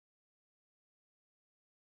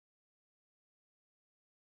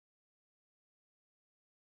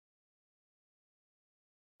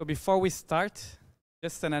So before we start,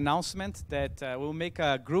 just an announcement that we'll make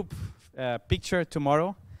a group picture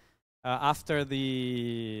tomorrow after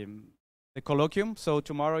the colloquium. So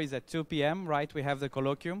tomorrow is at 2 p.m., right? We have the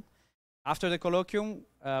colloquium. After the colloquium,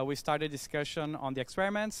 we start a discussion on the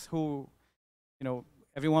experiments.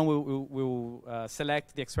 Everyone will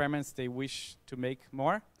select the experiments they wish to make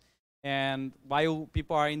more. And while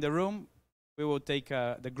people are in the room, we will take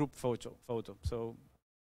the group photo. So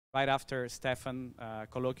right after Stefan,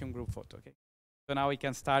 colloquium group photo. Okay. So now we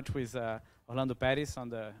can start with Orlando Perez on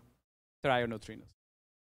the Sterile neutrinos.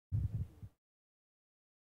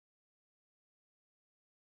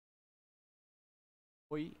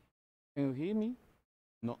 Oi, can you hear me?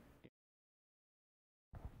 No.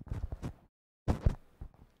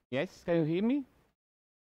 Yes, can you hear me?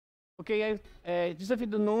 Okay, just if you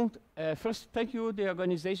don't know, first thank you the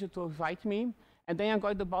organization to invite me, and then I'm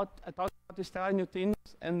going to talk about the sterile neutrinos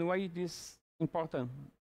and why it is important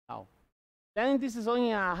now. Then this is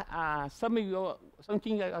only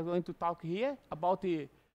something I'm going to talk here about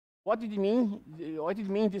what it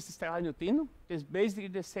means this sterile neutrino. It's basically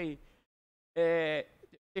they say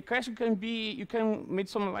the question can be, you can make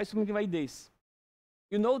something like this.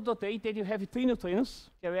 You know today that you have three neutrinos,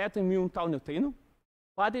 electron, mu, tau neutrino.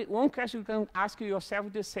 But one question you can ask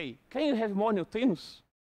yourself to say, can you have more neutrinos?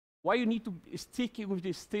 Why you need to stick with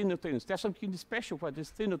these three neutrinos? There's something special for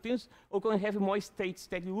these three neutrinos, or can you have more states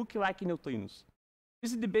that look like neutrinos?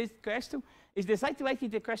 This is the basic question. It's exactly like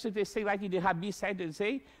the question they say, like the Rabi said, they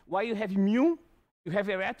say, why you have mu, you have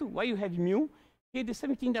electron, why you have mu? Here the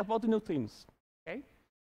same thing about the neutrinos. Okay?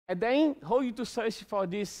 And then how you to search for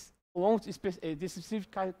this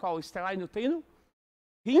specific kind called sterile neutrino,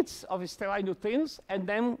 hints of sterile neutrinos, and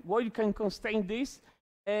then what you can constrain this,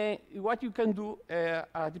 what you can do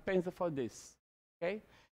depends on this. Okay.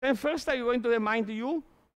 Then first I'm going to remind you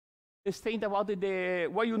the thing about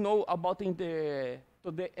what you know about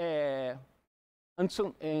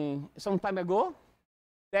some time ago,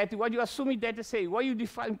 that what you assume that they say what you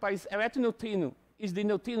define by electron neutrino is the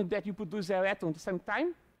neutrino that you produce electron at the same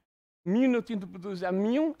time. Mu neutrino produces a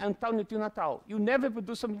mu and tau neutrino a tau. You never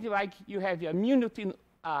produce something like you have a mu neutrino,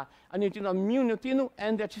 a neutrino, mu neutrino,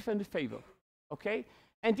 and the different favor. Okay,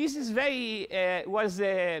 and this is very was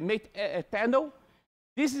made a panel.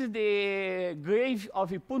 This is the grave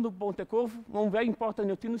of Bruno Pontecorvo, one very important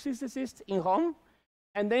neutrino physicist in Rome.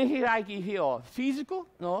 And then he like here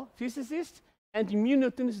physicist, and mu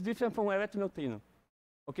neutrino is different from electron neutrino.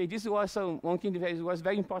 Okay, this was one thing that was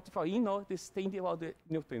very important for him. This thing about the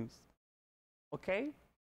neutrinos. Okay,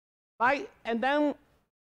 right, and then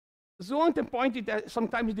the one point is that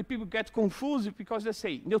sometimes the people get confused because they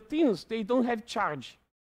say neutrinos, they don't have charge.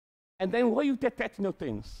 And then why you detect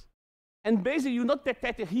neutrinos? And basically you not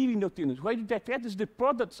detect heavy neutrinos. What you detect is the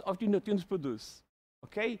products of the neutrinos produced.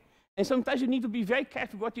 Okay? And sometimes you need to be very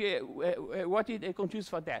careful what you confuse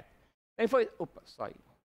for that. And for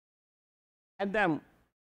And then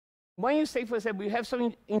when you say, for example, you have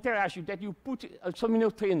some interaction that you put some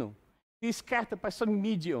neutrino, is scattered by some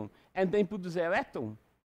medium, and then produce an electron.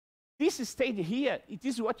 This state here, it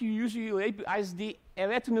is what you usually label as the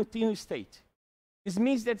electron-neutrino state. This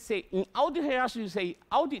means that, say, in all the reactions, say,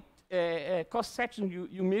 all the cross-section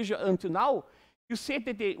you measure until now, you say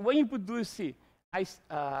that when you produce a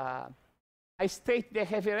state that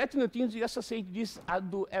have electron-neutrinos, you associate this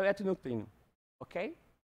to electron-neutrino. Okay?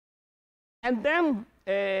 And then,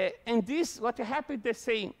 and this, what happened, they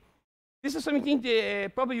say, this is something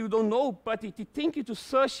that probably you don't know, but the thinking to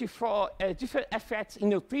search for different effects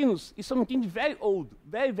in neutrinos is something very old,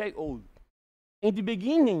 very, very old. In the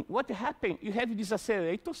beginning, what happened, you have these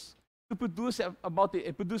accelerators to produce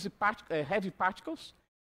heavy particles.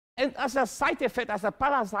 And as a side effect, as a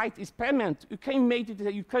parasite experiment, you can make it,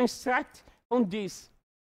 you can extract from this.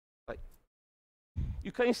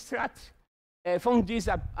 You can extract from this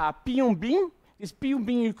a pion beam. This pion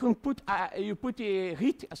beam you can put a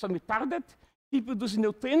heat, some retardant, it produces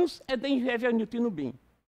neutrinos, and then you have a neutrino beam.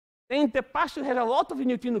 Then in the past you have a lot of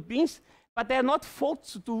neutrino beams, but they are not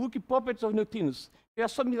forced to look at properties of neutrinos. They are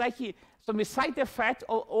something like some side effect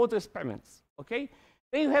of other experiments. Okay?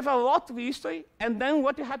 Then you have a lot of history, and then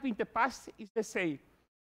what happened in the past is they say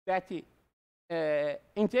that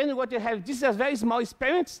in general what you have, these are very small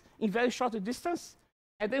experiments in very short distance.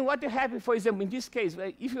 And then what happens, for example, in this case,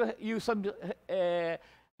 if you use some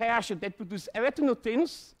reaction that produces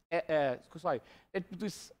electron-neutrinos,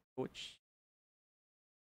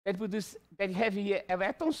 that have here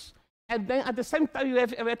electrons, and then at the same time you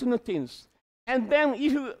have electron-neutrinos. And then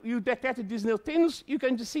if you detect these neutrinos, you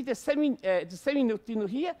can see the same neutrino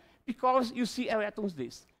here because you see electrons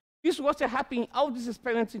this. This was happening in all these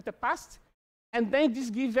experiments in the past, And then this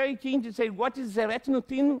gives very keen to say what is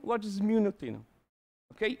neutrino, what is mu neutrino.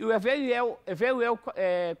 Okay, you are very well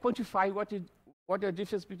quantify what is the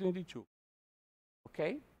difference between the two.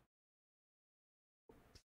 Okay.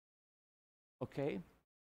 Okay.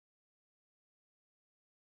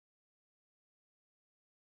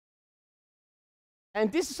 And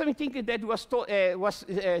this is something that was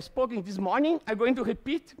spoken this morning. I'm going to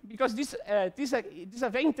repeat because this is a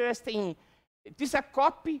very interesting. This is a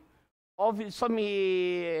copy of some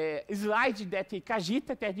slides that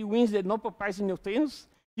Kajita, that he wins the Nobel Prize in neutrinos.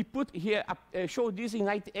 He put here, showed this in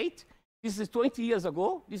 '98. This is 20 years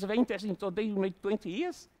ago. This is very interesting. Today we made 20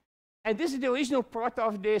 years. And this is the original product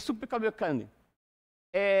of the supercavalcade.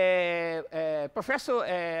 Professor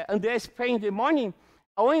André explained in the morning.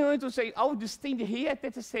 I only want to say all this thing here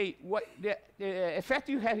that to say what the effect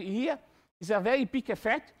you have here is a very big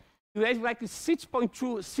effect. You have like a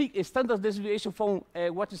 6.2 standard deviation from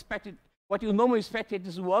what you normally expect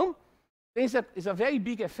is 1. It's a very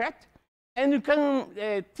big effect, and you can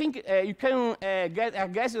get a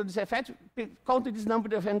guess of this effect. Count this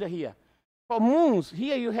number of events here. For moons,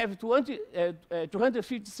 here you have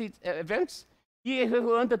 256 events. Here you have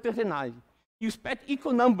 139. You expect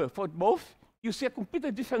equal number for both. You see a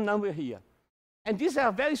completely different number here. And these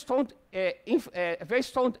are very strong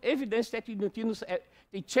evidence that the neutrinos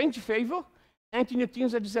they change favor and the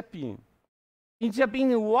neutrinos are disappearing.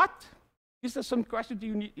 Disappearing what? These are some questions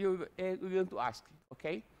you want to ask.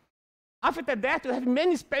 Okay. After that, you have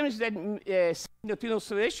many experiments that see neutrino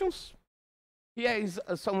oscillations. Here is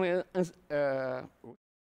some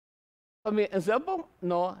example.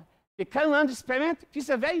 No, the current experiment. This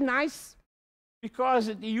is very nice. Because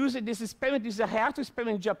they use this experiment, this is a reactor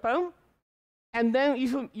experiment in Japan. And then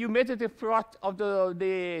if you measure the plot of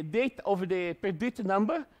the date of the predicted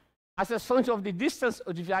number as a function of the distance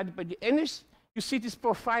divided by the energy, you see this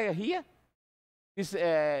profile here. This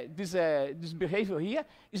behavior here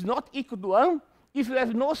is not equal to 1. If you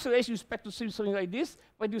have no oscillation, you expect to see something like this,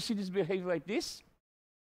 but you see this behavior like this.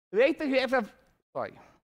 Later you have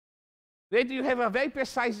a very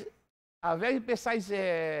precise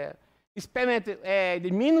experiment,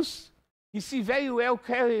 the minus, you see very well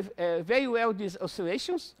these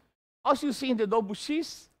oscillations. Also you see in the double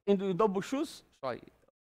shoes,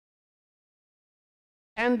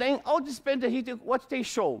 And then all these experiments, what they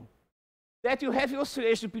show, that you have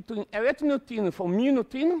oscillation between neutrino from mu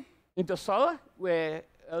neutrino in the solar, where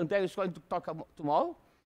André is going to talk about tomorrow,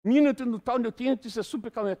 mu neutrino to tau neutrino, this is a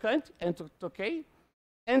supercavalcade, and okay,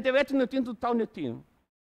 and neutrino to tau neutrino.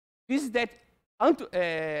 This is that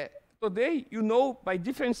today, you know, by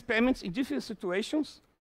different experiments in different situations,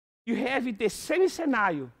 you have the same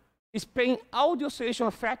scenario explaining all the oscillation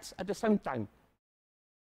effects at the same time.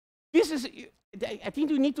 This is, I think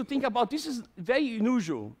you need to think about, this is very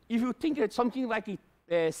unusual. If you think that something like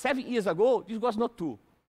 7 years ago, this was not true.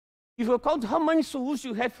 If you count how many solutions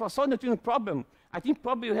you have for a solid neutrino problem, I think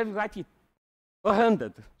probably you have like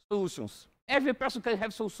 100 solutions. Every person can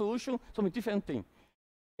have some solution, some different thing.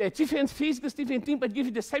 Different physics, different things, but give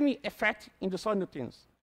you the same effect in the solid neutrinos.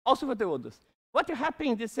 Also for the others. What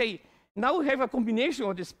happened, they say, now we have a combination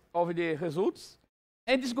of the results,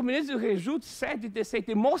 and this combination of results said that they say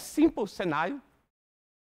the most simple scenario,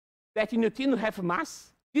 that the neutrino have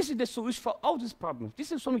mass, this is the solution for all these problems.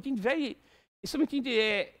 This is something the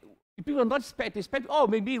people are not expect. They expect, oh,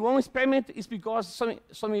 maybe one experiment is because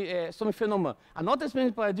some phenomenon. Another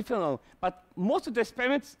experiment for a different one. But most of the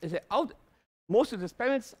experiments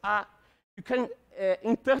are, you can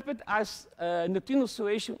interpret as neutrino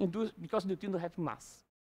oscillation induced because neutrino have mass.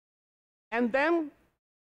 And the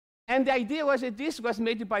idea was that this was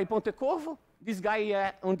made by Pontecorvo, this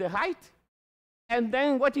guy on the right. And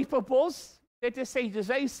then what he proposed, that they say it is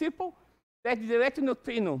very simple, that the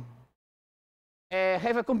neutrino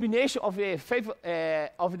have a combination of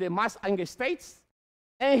the mass angle states.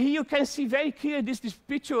 And here you can see very clearly this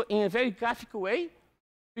picture in a very graphical way.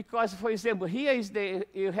 Because, for example, here is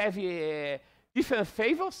you have different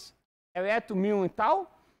favors, to mu and tau,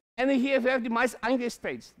 and here you have the mass angle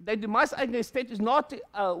states. That the mass angle state is not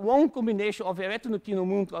one combination of neutrino,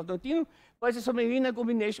 mu, and neutrino, but it's a linear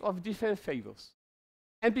combination of different favors.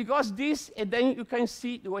 And because this, and then you can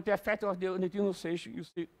see what the effect of the neutrino oscillation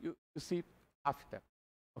you see after.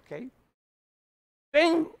 Okay?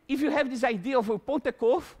 Then, if you have this idea of a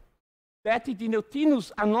Pontecorvo, that the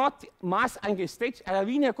neutrinos are not mass angle states, are a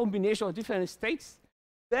linear combination of different states,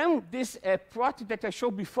 then this plot that I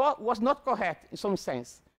showed before was not correct in some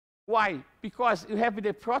sense. Why? Because you have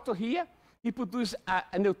the proton here, he produces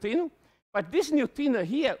a neutrino, but this neutrino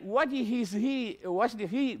here, what is the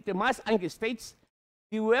mass angle states,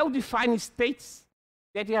 the well-defined states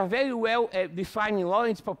that are very well defined in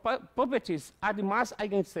Lorentz properties are the mass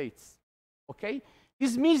eigenstates. Okay?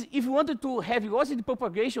 This means if you wanted to have velocity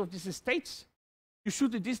propagation of these states, you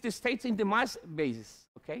should do these states in the mass basis.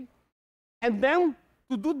 Okay? And then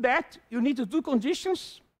to do that, you need to do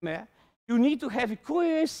conditions. You need to have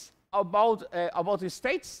coherence about the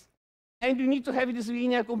states, and you need to have this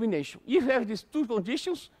linear combination. If you have these two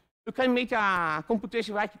conditions, you can make a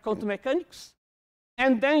computation like quantum mechanics,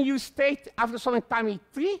 and then you state after some time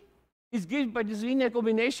T is given by this linear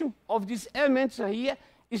combination of these elements here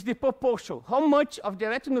is the proportion. How much of the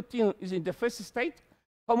electron is in the first state,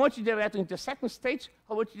 how much the electron in the second state,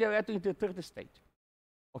 how much the electron in the third state.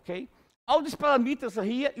 Okay? All these parameters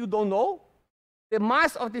here you don't know. The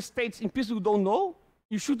mass of the states in pieces you don't know.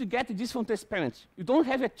 You should get this from the experiment. You don't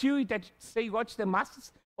have a theory that say what's the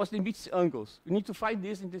masses, what's the mixed angles. You need to find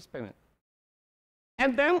this in the experiment.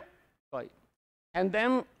 And then,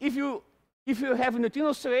 if you have a neutrino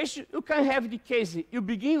oscillation, you can have the case. You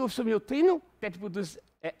begin with some neutrino that produce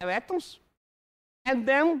electrons, and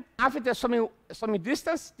then after some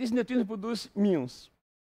distance, this neutrino produce muons.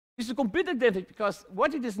 This is completely different because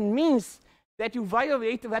what it means that you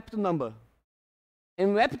violate the Repton number.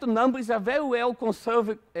 And Repton number is a very well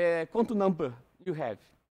conserved quantum number you have.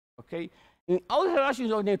 Okay? In all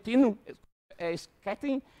relations of neutrino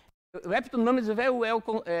scattering, Repton number is a very well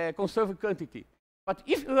conserved quantity. But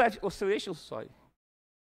if you have oscillations,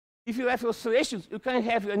 if you have oscillations, you can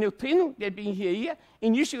have a neutrino that being here.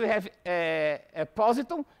 Initially, you have a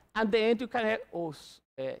positon, and then you can have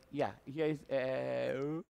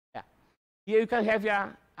here you can have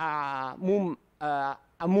a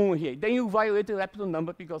moon here. Then you violate the Repton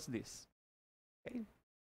number because of this. Okay?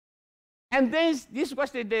 And then this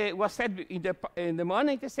was said in the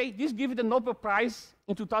morning. They say this gives the Nobel Prize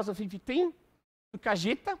in 2015 to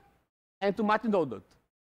Kajita and to Martin Oldot.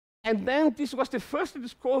 And then this was the first to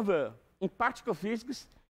discover in particle physics.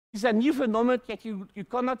 It's a new phenomenon that you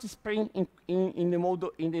cannot explain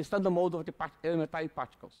in the standard model of the elementary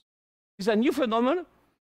particles. It's a new phenomenon.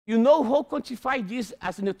 You know how to quantify this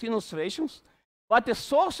as neutrino oscillations, but the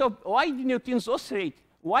source of why the neutrinos oscillate,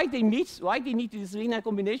 why they meet, why they need this linear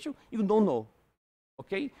combination, you don't know.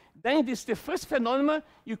 Okay? Then this is the first phenomenon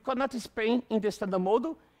you cannot explain in the standard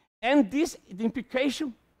model, and this the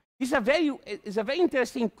implication is a very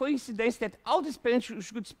interesting coincidence that all the experiments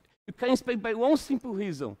you can explain by one simple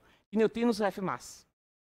reason: the neutrinos have mass.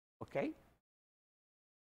 Okay?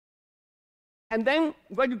 And then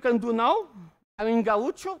what you can do now? I'm in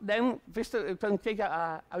Gaucho, then first you can take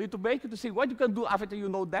a little break to see what you can do after you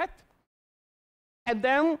know that. And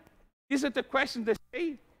then this is the question they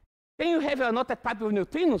say, can you have another type of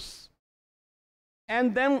neutrinos?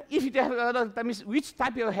 And then if you have another type, which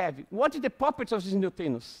type you have? What is the properties of these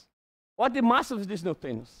neutrinos? What the mass of these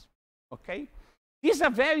neutrinos? Okay? These are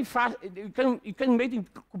very fast, you can make in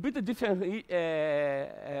completely different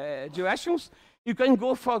directions. You can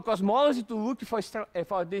go for cosmology to look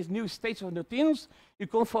for these new states of neutrinos. You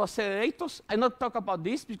go for accelerators. I not talk about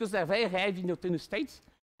this because they're very heavy neutrino states.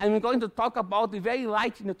 I'm going to talk about the very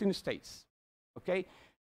light neutrino states. Okay?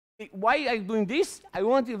 Why are you doing this? I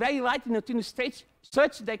want the very light neutrino states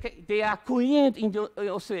such that they are coherent in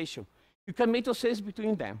the oscillation. You can make oscillations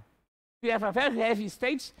between them. If you have a very heavy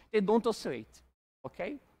states, they don't oscillate.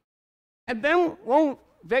 Okay? And then one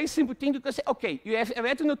very simple thing you can say, okay, you have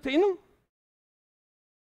electroneutrino.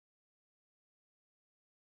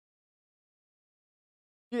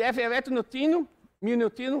 You have electroneutrino, mu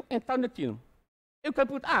neutrino, and tau neutrino. You can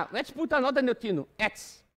put, let's put another neutrino,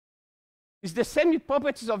 X. It's the same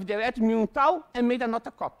properties of the electron mu tau and made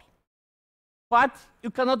another copy. But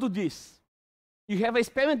you cannot do this. You have an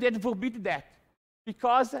experiment that forbids that.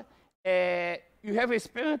 Because you have an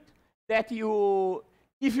experiment that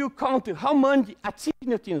if you count how many active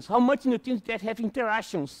neutrinos, how much neutrinos that have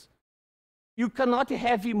interactions, you cannot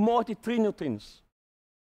have more than 3 neutrinos.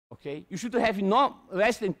 Okay? You should have not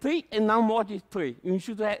less than 3 and not more than 3. You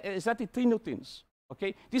should have exactly 3 neutrinos.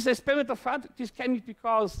 Okay? This experimental fact is coming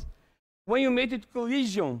because when you make the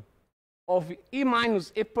collision of E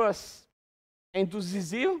minus E plus and do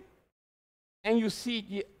Z0, and you see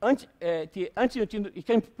the antineutrino, you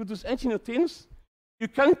can produce antineutrinos, you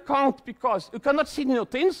can count because you cannot see the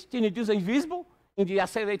neutrinos, the neutrinos are invisible in the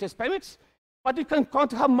accelerator experiments, but you can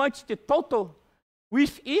count how much the total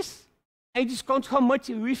width is, and discount how much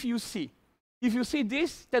width you see. If you see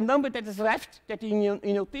this, the number that is left, that in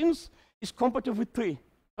neutrinos, is compatible with 3.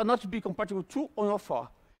 Cannot be compatible with 2 or not 4.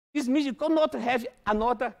 This means you cannot have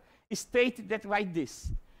another state that like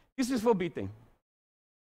this. This is forbidden.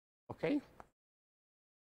 Okay?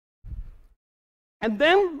 And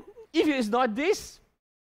then, if it is not this,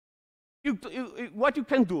 what you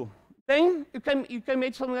can do. Then you can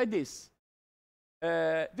make something like this.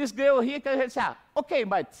 This girl here can say, okay,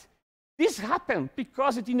 but this happened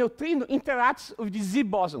because the neutrino interacts with the Z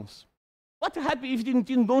bosons. What happens if the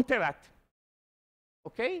neutrino don't interact?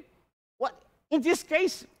 Okay? In this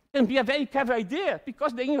case, it can be a very clever idea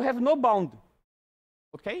because then you have no bound.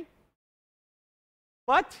 Okay?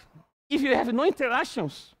 But if you have no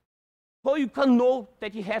interactions, how you can know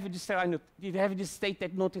that you have this state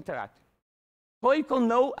that don't interact? How you can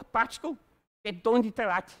know a particle that don't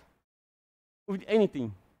interact with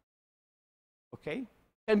anything? Okay?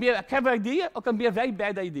 Can be a clever idea or can be a very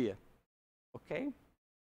bad idea. Okay?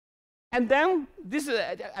 And then this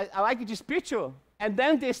I like this picture. And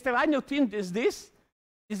then the sterile neutrino is this.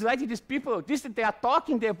 It's like these people, they are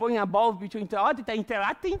talking, they're putting a ball between the other, they're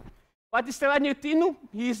interacting. But the sterile neutrino,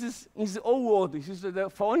 he's his own world. This is the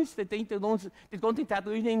phones that they don't interact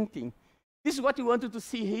with anything. This is what you wanted to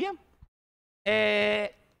see here.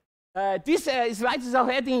 This slide is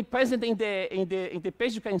already present in the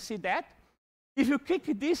page. You can see that. If you click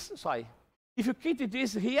this, if you click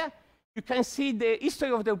this here, you can see the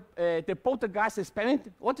history of the poltergeist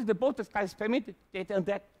experiment. What is the poltergeist experiment that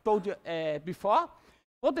André told you before?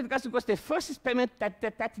 Poltergeist was the first experiment that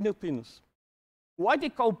detected neutrinos. Why they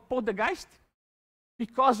call poltergeist?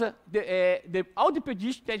 Because all the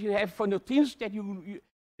predictions that you have for neutrinos,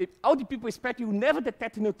 all the people expect you will never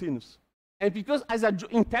detect neutrinos. And because as an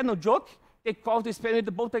internal joke, they call the experiment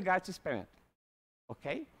the poltergeist experiment.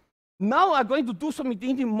 Okay? Now I'm going to do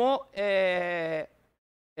something more a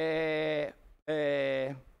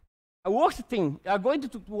worse thing. I'm going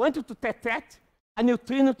to want to detect a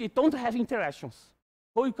neutrino that don't have interactions.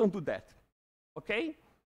 How you can do that? Okay?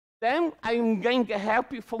 Then I'm going to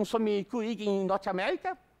help from some colleagues in North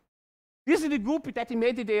America. This is the group that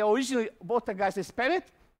made the original poltergeist experiment.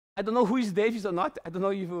 I don't know who is Davis or not. I don't know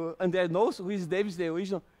if André knows who is Davis, the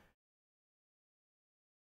original.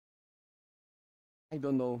 I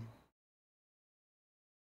don't know.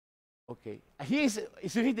 Okay. Here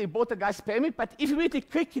is really the poltergeist experiment, but if you really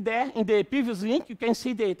click there in the previous link, you can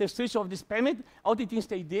see the structure of the experiment, all the things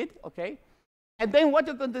they did, okay? And then what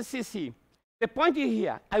you're going to see, the point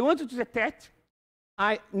here, I want to detect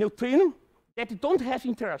a neutrino that don't have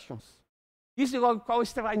interactions. This is what we call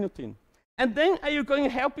sterile neutrino. And then are you going to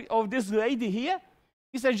help of this lady here?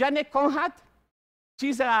 It's a Janet Conrad.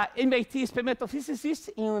 She's an MIT experimental physicist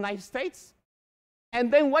in the United States.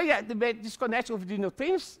 And then why the disconnection with the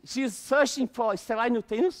neutrinos? She's searching for sterile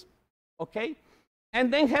neutrinos, okay?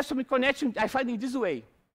 And then has some connection, I find it this way.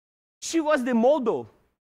 She was the model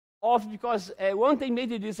of, because one they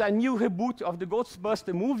made it is a new reboot of the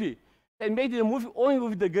Ghostbuster movie. They made the movie only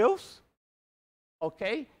with the girls,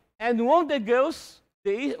 okay? And one of the girls,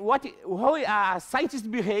 how scientists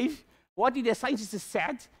behave, what the scientists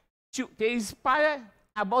said, they inspire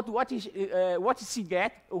about what she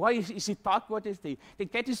get, why she talk, what is they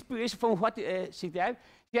get inspiration from what she did.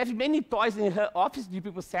 She has many toys in her office, the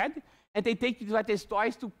people said, and they take these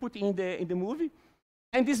toys to put in the movie.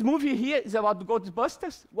 And this movie here is about the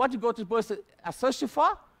Ghostbusters. What the Ghostbusters are searching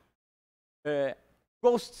for?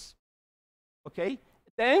 Ghosts. Okay?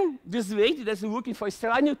 Then this lady that's looking for a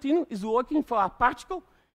sterile neutrino is looking for a particle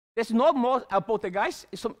that's not more a poltergeist,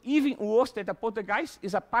 it's some even worse than a poltergeist,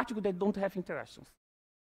 is a particle that don't have interactions.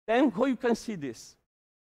 Then how you can see this?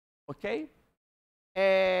 Okay?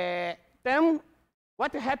 Then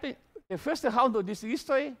what happened, the first round of this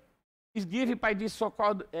history is given by these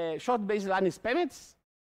so-called short baseline experiments.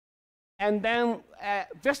 And then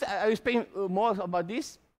just I'll explain more about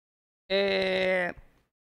this. In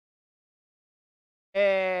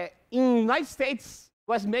the United States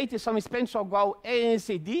was made some experiments called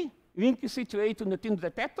ANCD, link situate to neutrino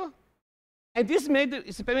detector. And this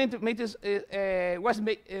experiment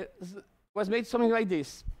was made something like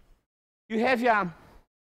this. You have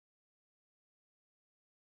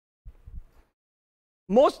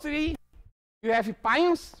mostly you have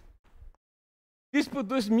pions. This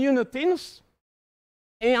produces mu neutrinos,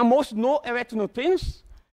 and almost no electroneutrinos.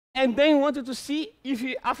 And then you wanted to see if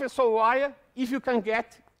you, after so while, if you can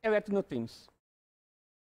get electroneutrinos.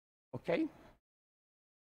 Okay?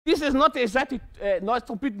 This is not exactly not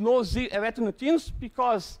complete no zero electroneutrinos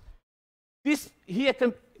because this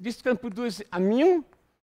can produce a mu,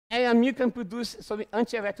 and a mu can produce some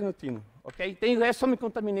anti-electroneutrino. Okay? Then you have some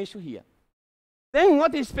contamination here. Then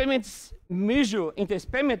what the experiments measure in the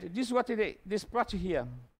experiment, this is what this plot here.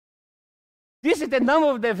 This is the number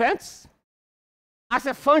of the events as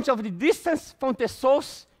a function of the distance from the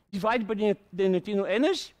source divided by the neutrino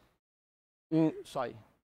energy. In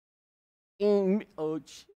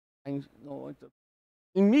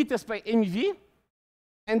meters per MV.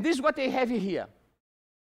 And this is what they have here.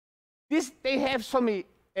 They have some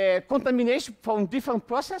contamination from different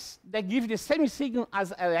processes that give the same signal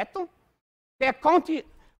as electron. They're counting,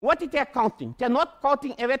 what they are counting? They're not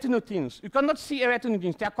counting electroneutrinos. You cannot see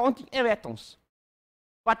electroneutrinos, they're counting electrons.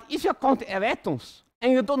 But if you count electrons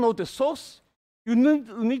and you don't know the source, you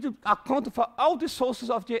need to account for all the sources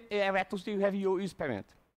of the electrons that you have in your experiment.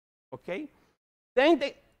 Okay? Then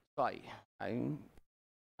they, sorry, I'm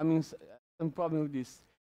some problem with this.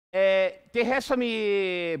 They have some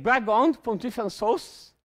background from different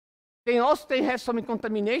sources. Then also they have some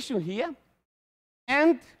contamination here.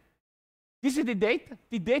 And this is the data.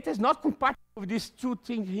 The data is not compatible with these two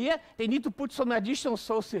things here. They need to put some additional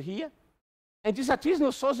sources here. And this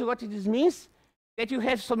additional source, what this means, that you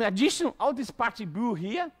have some addition, all this part blue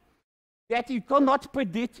here, that you cannot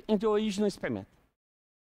predict in the original experiment.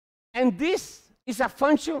 And this is a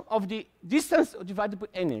function of the distance divided by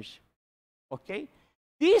energy. Okay?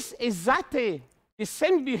 This is exactly the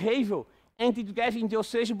same behavior and it gave in the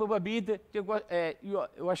oscillation probability you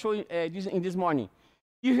were showing this morning.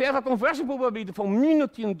 If you have a conversion probability from mu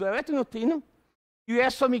neutrino to electroneutrino, you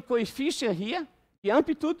have some coefficient here, the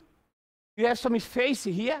amplitude, you have some phase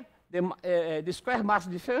here, the square mass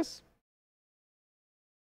difference,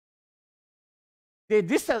 the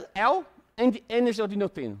distance L, and the energy of the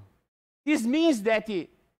neutrino. This means that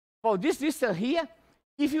for this distance here,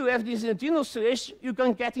 if you have this neutrino oscillation, you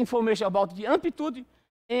can get information about the amplitude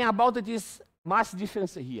and about this mass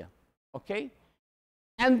difference here, okay?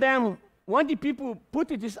 And then when the people put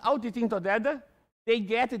this all the thing together, they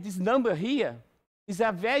get this number here. It's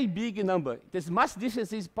a very big number. This mass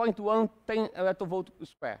difference is 0.110 electron-volt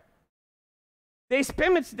square. The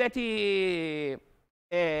experiments that André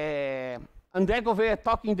Gouveia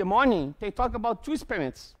talked in the morning, they talk about two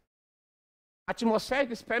experiments.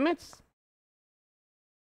 Atmospheric experiments.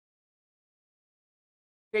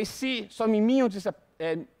 They see some muon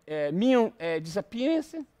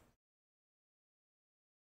disappearance.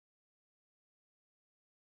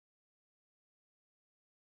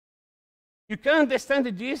 You can understand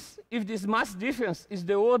this if this mass difference is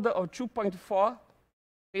the order of 2.4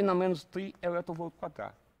 10⁻³ electron-volt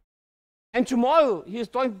quadrat. And tomorrow, he is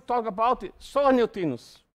going to talk about solar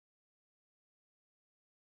neutrinos.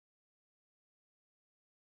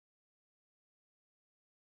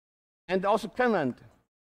 And also Canland.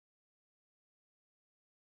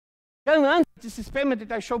 Canland, this experiment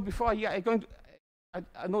that I showed before here, I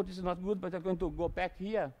know this is not good, but I'm going to go back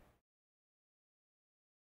here.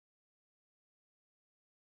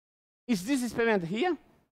 Is this experiment here?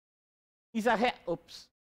 Is a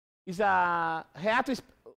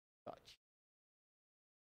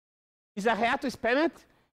reactor experiment.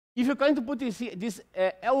 If you're going to put this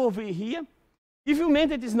L over E here, if you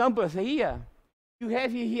measure these numbers here, you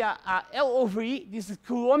have here L over E, this is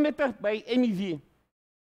kilometer by MeV.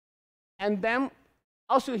 And then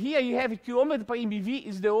also here you have kilometer by MeV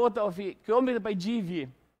is the order of kilometer by GeV.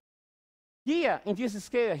 Here, in this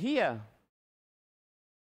scale here,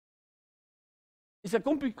 it's a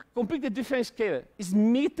completely different scale. It's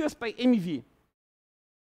meters by MeV.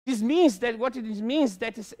 This means that what it means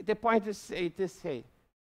that is the point is to say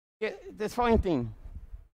the following thing.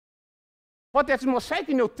 For the atmospheric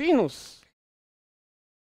neutrinos,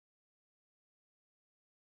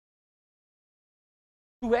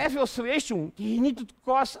 to have oscillation, you need to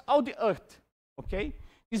cross all the Earth. Okay?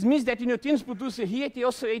 This means that the neutrinos produced here, they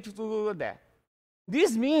oscillate to there.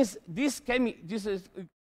 This means this is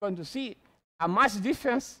going to see a mass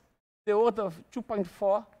difference, the order of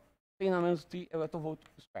 2.4 10⁻³ electron-volt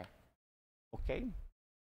square. Okay?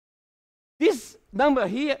 This number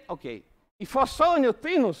here, okay, if for solar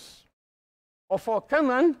neutrinos or for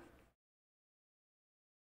Canland,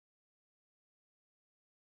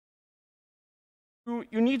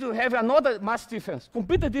 you need to have another mass difference,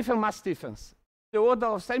 completely different mass difference, the order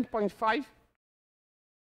of 7.5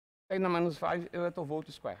 10⁻⁵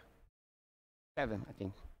 electron-volt square. 7, I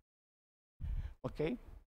think. Okay?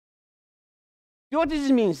 What this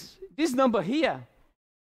means? This number here,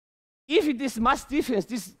 if this mass difference,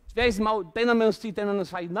 this very small 10⁻³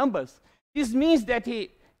 10⁻⁵ numbers, this means that the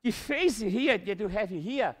phase here that you have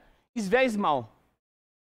here is very small.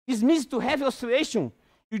 This means to have oscillation,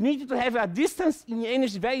 you need to have a distance in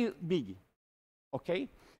energy very big. Okay?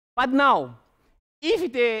 But now, if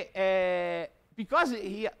because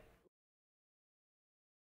here,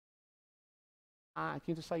 tinha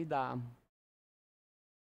que sair da.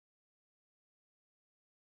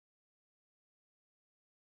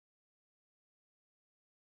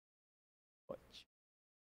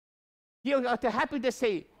 Here, I'm happy to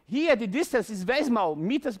say, here the distance is very small,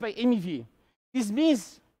 meters by MeV. This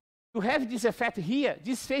means to have this effect here,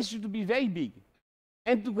 this phase should be very big.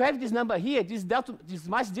 And to have this number here, this delta, this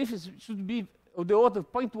mass difference should be of the order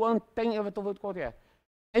of 0.1 10 over the quarter.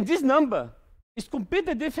 And this number is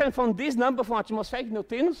completely different from this number from atmospheric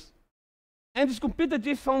neutrinos, and it's completely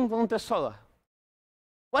different from the solar.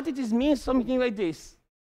 What it means something like this.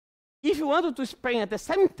 If you wanted to explain at the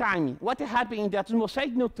same time what happened in the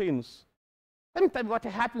atmospheric neutrinos, same time what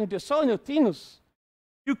happened in the solar neutrinos,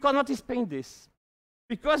 you cannot explain this.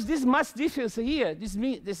 Because this mass difference here, this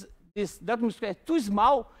means this atmosphere is too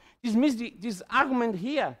small, this means this argument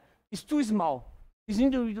here is too small. It's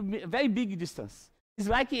in a very big distance. It's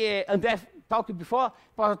like André talked before,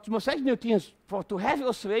 for atmospheric neutrinos, to have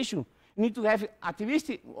oscillation, you need to have at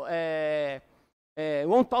least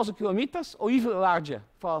 1,000 kilometers or even larger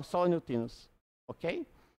for solar neutrinos, okay?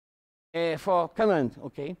 For current,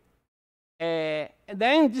 okay? And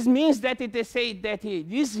then this means that they say that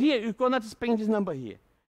this here, you cannot explain this number here.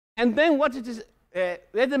 And then what it is,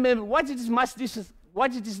 let's remember, what is this mass distance,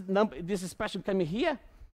 what is this number, this expression coming here?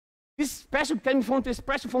 This expression coming from the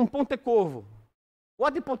expression from Pontecorvo.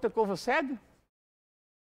 What the Pontecorvo said?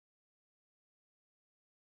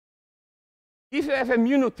 If you have a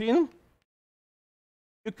mu neutrino,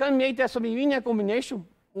 you can make that some linear combination,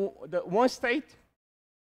 the one state,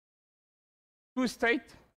 two state,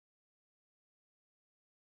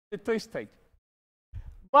 the three state.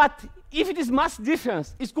 But if this mass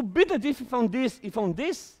difference is completely different from this and from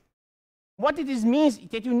this, what it means is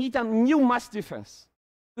that you need a new mass difference.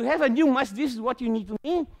 To have a new mass difference, what you need to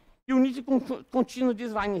mean, you need to continue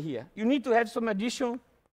this line here. You need to have some additional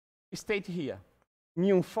state here.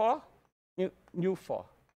 mu4, mu4.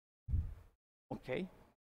 Okay?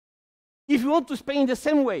 If you want to explain the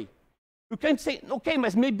same way, you can say, okay,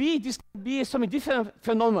 but maybe this can be some different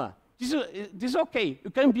phenomena. This is okay.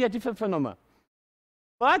 It can be a different phenomena.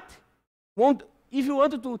 But if you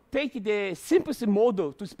wanted to take the simplest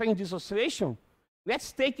model to explain this oscillation,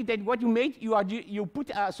 let's take that what you made, you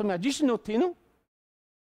put some additional neutrino,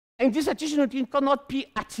 and this additional neutrino cannot be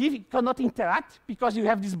active, it cannot interact, because you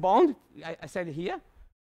have this bond, I said here,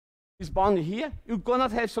 this bond here, you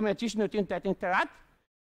cannot have some additional neutrino that interact,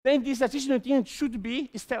 then this additional neutrino should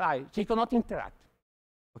be sterile, they cannot interact.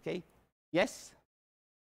 Okay? Yes?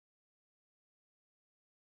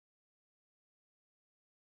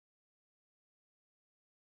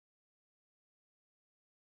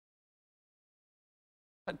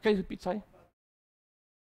 Can you repeat, sorry?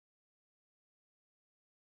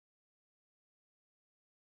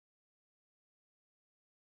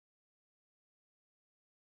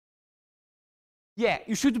 Yeah,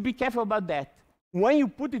 you should be careful about that. When you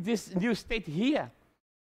put this new state here,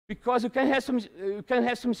 because you can have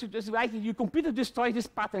some situations like you completely destroy this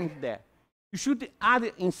pattern there. You should add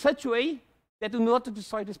it in such a way that you not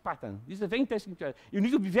destroy this pattern. This is a very interesting question. You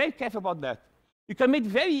need to be very careful about that. You can make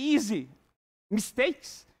very easy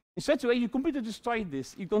mistakes in such a way you completely destroy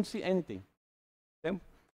this. You don't see anything.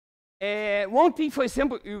 Okay? One thing, for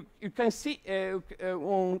example, you can see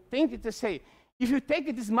one thing to say, if you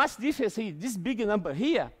take this mass difference here, this big number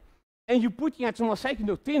here, and you put in atmospheric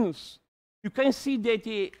neutrinos, you can see that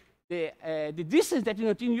the distance that the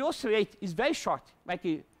neutrino oscillate is very short, like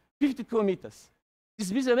 50 kilometers.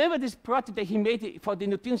 This means, remember this plot that he made for the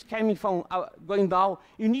neutrinos coming from going down,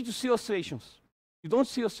 you need to see oscillations. You don't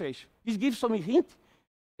see oscillation. This gives some hint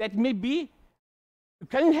that maybe you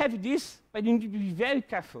can have this, but you need to be very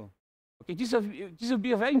careful. Okay, this will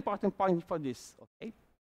be a very important point for this. Okay.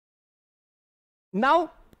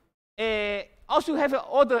 Now, also have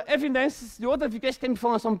other evidence. The other evidence came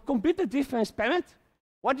from some completely different experiment.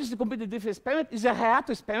 What is the completely different experiment? It's a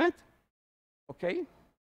hiatus experiment. Okay.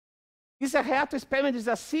 This hiatus experiment is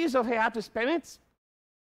a series of hiatus experiments.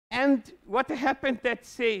 And what happened that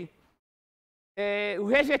say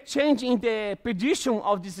we have a change in the prediction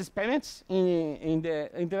of these experiments in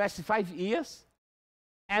the last 5 years.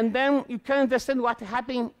 And then you can understand what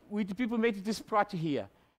happened with the people who made this plot here.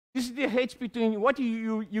 This is the rate between what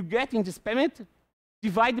you get in the experiment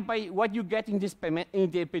divided by what you get in this in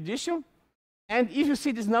the prediction. And if you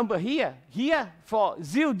see this number here for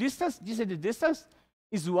zero distance, this is the distance,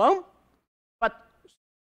 is 1. But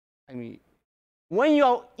I mean, when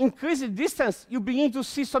you increase the distance, you begin to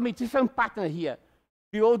see some different pattern here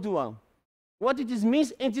below the 1. What it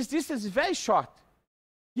means, and this distance is very short.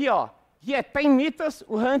 Here 10 meters,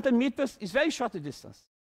 100 meters is very short distance.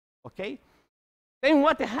 Okay? Then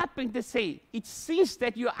what happened, they say, it seems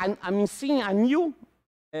that I'm seeing a new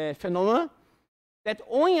phenomenon that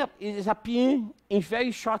only is appearing in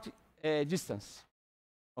very short distance.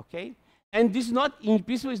 Okay? And this is not, in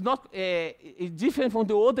principle, is not different from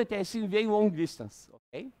the other that I see in very long distance.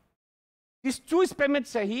 Okay? These two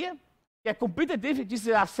experiments are here. They are completely different. This is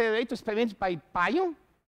an accelerator experiment by Pion,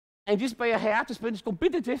 and this by a reactor experiment is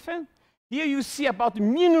completely different. Here you see about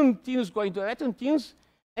neutrinos going to electron-neutrinos,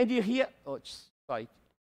 and here, sorry,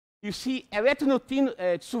 you see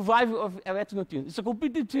electron-neutrino, survival of electron-neutrinos. It's a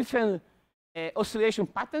completely different oscillation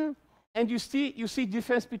pattern, and you see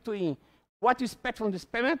difference between what you expect from the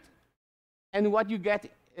experiment and what you get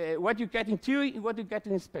in theory and what you get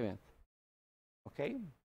in experiment. Okay.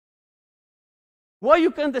 What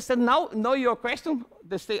you can understand now, know your question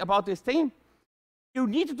about this thing, you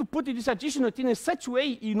need to put this additional thing in such a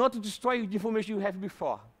way you not to destroy the information you have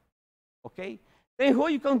before. Okay? Then how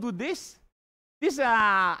you can do this? This is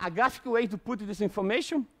a graphical way to put this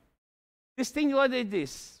information. This thing like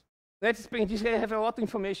this. Let's explain this. I have a lot of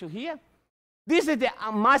information here. This is the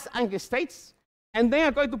mass angle states. And then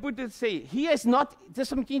I'm going to put it, say, here is not, there's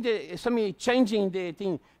something changing the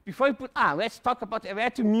thing. Before you put, let's talk about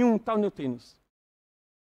electron mu tau neutrinos.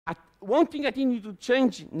 One thing I think you need to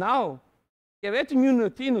change now, the electron mu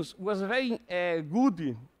neutrinos was a very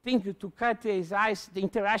good thing to characterize the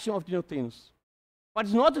interaction of the neutrinos. But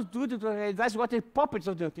it's not good to characterize what the properties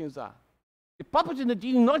of the neutrinos are. The properties of the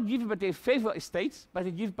neutrinos are not given by the favor states, but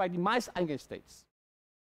they're given by the mass angle states.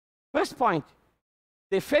 First point,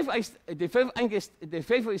 the favor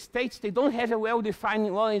states, they don't have a well-defined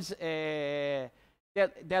Lorentz, they're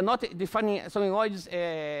not defining some Lorentz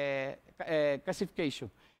classification.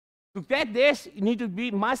 To get this, you need to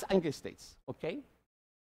be mass angle states, okay?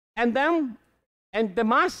 And then, the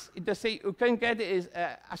mass, you can get is,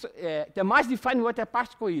 the mass defines what a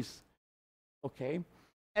particle is, okay?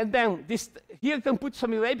 And then, here you can put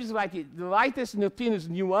some labels like the lightest neutrino is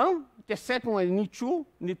nu1, the second one is nu2,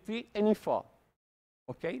 nu3, and nu4,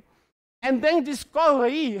 okay? And then this color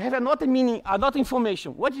here has another meaning, another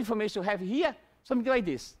information. What information you have here? Something like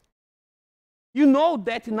this. You know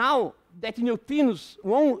that now that neutrinos,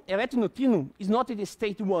 one electron neutrino is not in the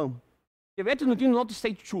state 1. The electron neutrino is not in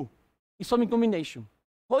state 2. It's some combination.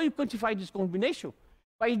 How you quantify this combination?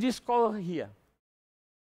 By this color here.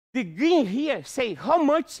 The green here say how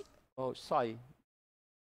much, how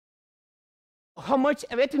much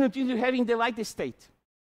electron neutrinos you have in the light state.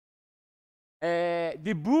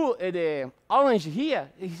 The blue, the orange here,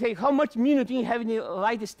 say how much mu neutrino you have in the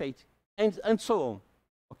light state, and so on.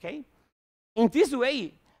 Okay? In this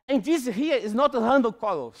way, and this here is not random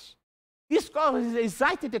colors. This color is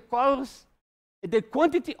exactly the colors, the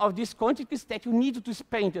quantity of these quantities that you need to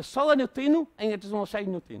spend the solar neutrino and the atmospheric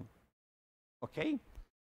neutrino. Okay?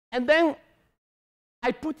 And then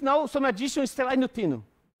I put now some additional sterile neutrino.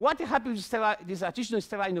 What happens with this additional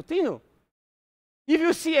sterile neutrino? If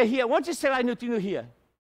you see here, what is sterile neutrino here?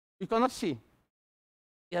 You cannot see.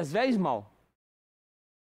 It's very small.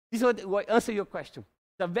 This will answer your question.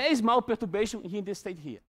 It's a very small perturbation in this state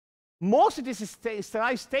here. Most of this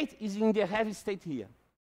sterile state is in the heavy state here.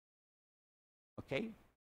 Okay?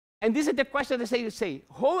 And this is the question that you say,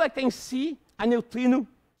 how I can see a neutrino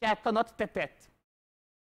that I cannot detect?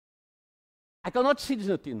 I cannot see this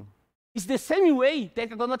neutrino. It's the same way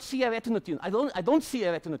that I cannot see electron neutrino. I don't see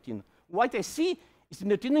electron neutrino. What I see is the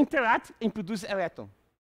neutrino interact and produce electron.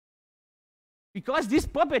 Because this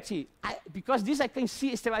property, because this I can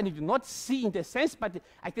see sterile neutrino, not see in the sense, but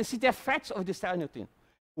I can see the effects of the sterile neutrino.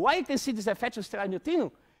 Why I can see this effect of sterile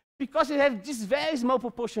neutrino? Because you have this very small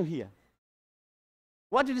proportion here.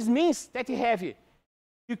 What this means that you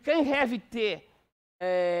can have the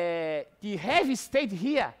heavy state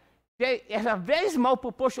here. There is a very small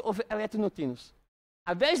proportion of electron neutrinos,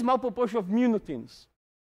 a very small proportion of mu neutrinos.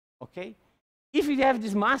 Okay? If you have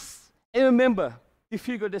this mass, and remember the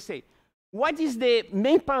figure they say, what is the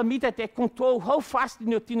main parameter that controls how fast the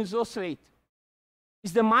neutrinos oscillate?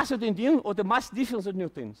 Is the mass of the neutrino or the mass difference of the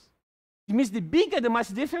neutrinos? It means the bigger the mass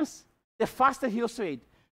difference, the faster he oscillates.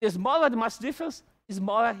 The smaller the mass difference, the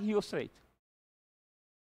smaller he oscillates.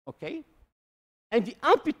 Okay? And the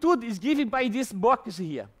amplitude is given by these boxes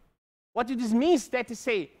here. What this means that to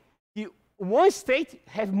say the one state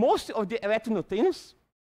has most of the electron neutrinos.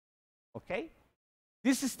 Okay?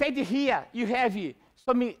 This state here, you have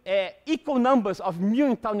some equal numbers of mu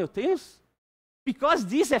and tau neutrinos. Because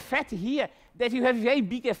this effect here, that you have very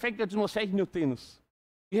big effect of atmospheric neutrinos.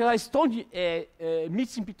 You have a strong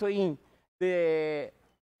mixing between the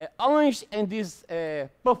orange and this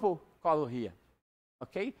purple color here.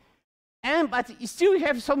 Okay? But still you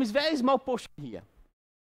have some very small portion here.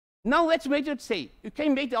 Now let's make it say, you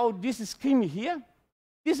can make all this scheme here.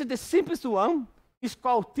 This is the simplest one. It's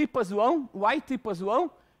called T+1, Y T+1.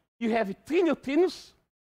 You have 3 neutrinos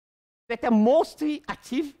that are mostly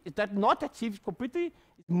active, that are not active completely,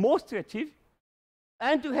 it's mostly active.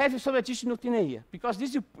 and you have some additional neutrino here, because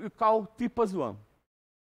this you call 3+1.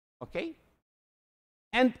 Okay?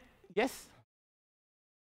 And yes?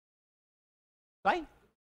 Right?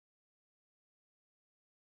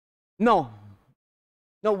 No.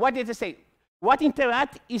 No, what did I say? What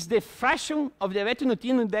interact is the fraction of the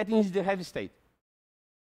electroneutrino that is the heavy state.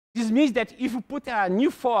 This means that if you put a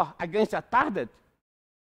new 4 against a target,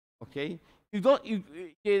 okay, what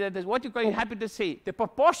you're going to happen to say, the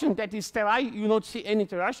proportion that is sterile, you don't see any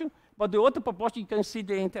interaction, but the other proportion you can see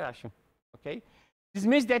the interaction. Okay? This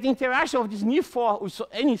means that interaction of this new 4 with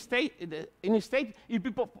any state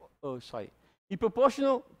is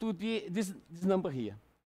proportional to this number here.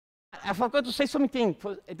 I forgot to say something.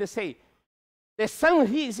 They say the sum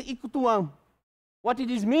here is equal to 1. What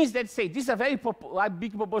it means that say this is a very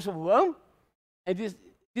big proportion of 1, and this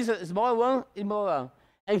is a small 1 is more 1.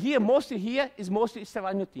 And here is mostly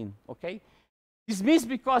sterile neutrino. Okay? This means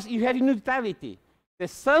because you have neutrality, the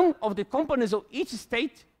sum of the components of each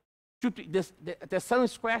state should be the sum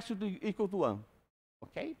square should be equal to 1.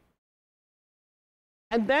 Okay?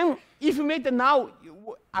 And then if you make the now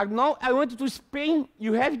I want to explain,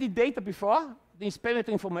 you have the data before, the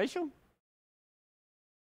experimental information.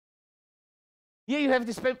 Here you have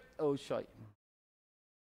the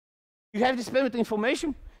you have the experimental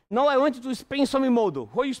information. Now I want you to explain some model.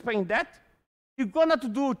 How you explain that? You're gonna to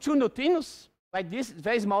do 2 neutrinos, like this,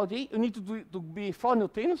 very small d. You need to be 4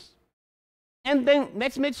 neutrinos. And then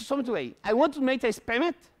let's make it some way. I want to make an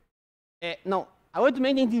experiment. I want to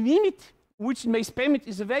make the limit, which my experiment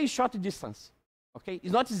is a very short distance. Okay?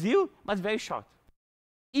 It's not 0, but very short.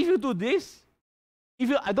 If you do this,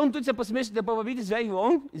 I don't do this approximation, the probability is very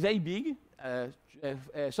long, it's very big,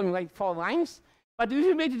 something like 4 lines. But if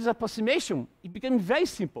you make this approximation, it becomes very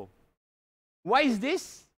simple. Why is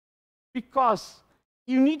this? Because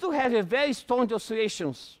you need to have a very strong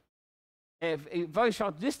oscillations, a very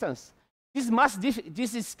short distance. This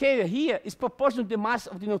scalar here is proportional to the mass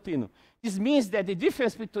of the neutrino. This means that the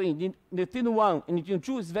difference between the neutrino 1 and neutrino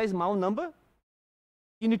 2 is a very small number.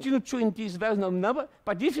 The neutrino 2 and this is a very small number,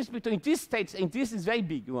 but the difference between these states and this is very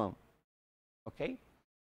big one. Okay?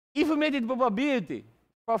 If you made the probability,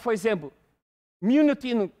 for example, mu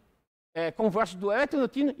neutrino converts to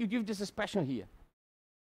electroneutrino, you give this expression here.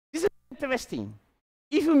 This is interesting.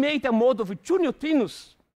 If you make a model with 2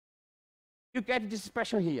 neutrinos, you get this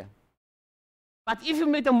expression here. But if you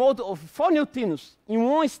make a model of 4 neutrinos, in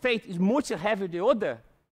one state is much heavier than the other,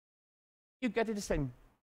 you get it the same.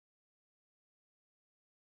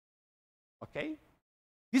 Okay?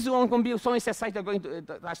 This one can be some exercise I'm going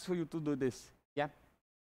to ask for you to do this. Yeah?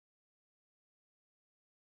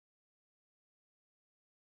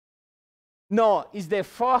 No, it's the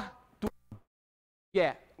 4 to 1.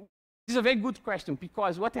 Yeah. This is a very good question,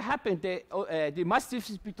 because what happened, the mass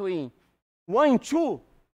difference between 1 and 2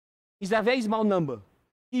 is a very small number.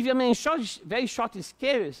 If you make very short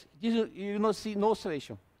scales, you don't see no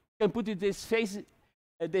oscillation. You can put this phase,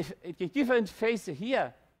 the equivalent phase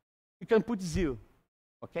here, you can put 0.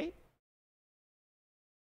 Okay?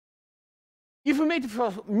 If you make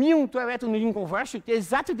for mu to electron conversion,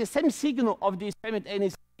 exactly the same signal of the experiment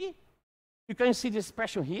NC, you can see this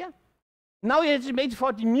expression here. Now you have made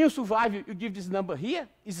for the mu survival, you give this number here.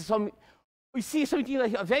 We see something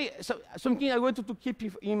like something I want you to keep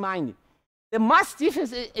in mind. The mass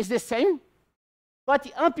difference is the same, but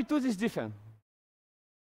the amplitude is different.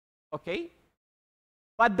 Okay?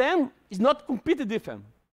 But then it's not completely different.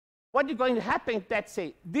 What is going to happen that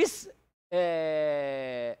say this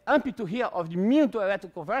amplitude here of the mu to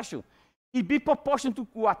electron conversion will be proportional to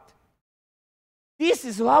what? This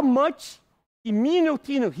is how much the mu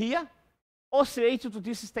neutrino here oscillates to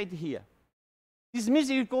this state here. This means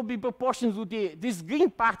it will be proportional to this green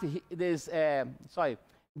part,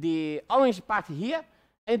 the orange part here,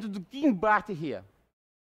 and to the green part here.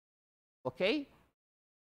 Okay?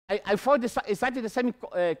 I found exactly the same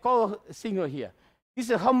color signal here. This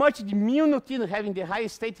is how much the mu neutrino having the higher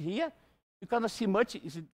state here. You cannot see much,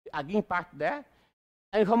 it's a green part there.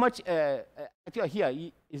 And how much,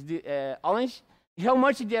 here is the orange, how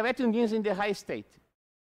much the electron is in the high state.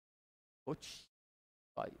 Oops.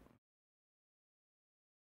 Sorry.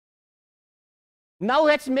 Now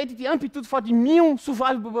let's make the amplitude for the mu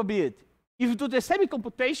survival probability. If you do the same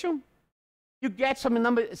computation, you get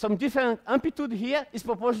some different amplitude here is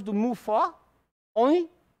proportional to mu4 only.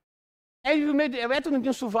 And if you make the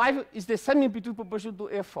electron survival, is the same amplitude proportional to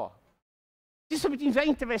A4. This is something very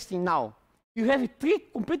interesting now. You have 3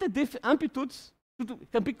 completely different amplitudes,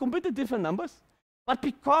 can be completely different numbers, but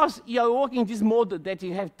because you are working in this model that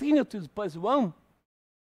you have 3 neutrinos plus 1,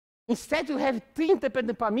 instead you have 3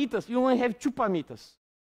 independent parameters, you only have 2 parameters.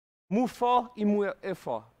 mu4 and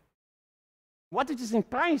mu4. What it is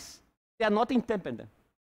implies, they are not independent.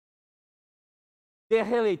 They are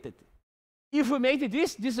related. If we make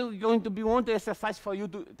this is going to be one exercise for you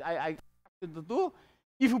to do.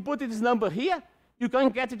 If you put this number here, you can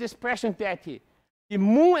get the expression that the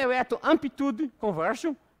mu electron amplitude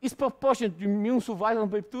conversion is proportional to mu survival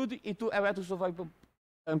amplitude into electron survival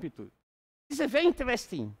amplitude. This is very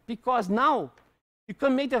interesting because now you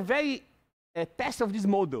can make a very test of this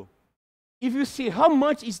model. If you see how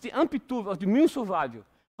much is the amplitude of the mu survival,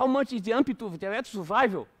 how much is the amplitude of the electron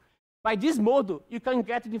survival, by this model, you can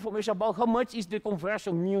get the information about how much is the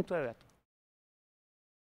conversion mu to electron.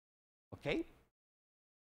 Okay?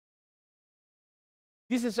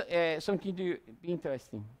 This is something to be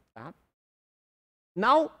interesting.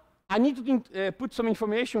 Now, I need to put some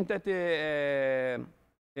information that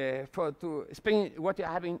to explain what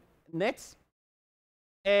I have next.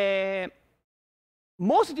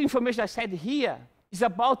 Most of the information I said here is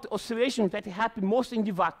about oscillations that happen mostly in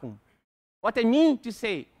the vacuum. What I mean to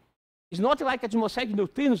say, it's not like atmospheric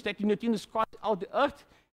neutrinos that the neutrinos cause out the Earth,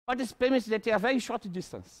 but experiments that are very short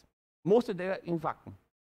distance. Most of them are in vacuum.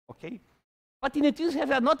 Okay? But the neutrinos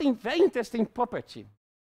have another very interesting property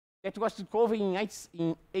that was discovered in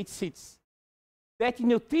 86. That the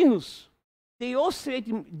neutrinos, they oscillate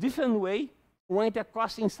in a different way when they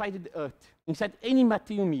cross inside the Earth, inside any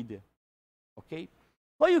material media. Okay?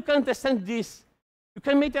 How you can understand this? You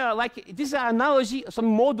can make this is an analogy, some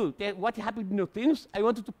model that what happened with neutrinos. I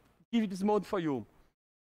wanted to give this model for you.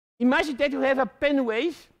 Imagine that you have a pen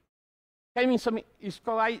wave coming some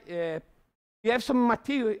you have some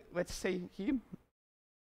material, let's say here.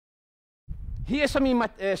 Here's some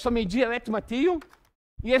dielectric material.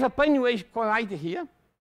 You have a pen wave collide here.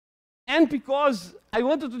 And because I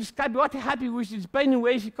wanted to describe what happened with this pen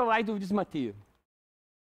wave collide with this material.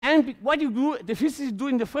 And what you do, the physicists do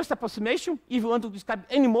in the first approximation, if you want to describe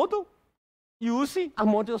any model, you use a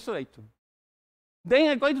harmonic oscillator.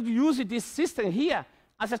 Then I'm going to use this system here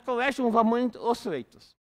as a collection of harmonic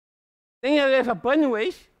oscillators. Then I have a band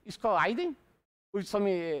wave is colliding with some,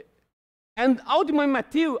 and all the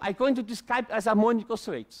material I'm going to describe as harmonic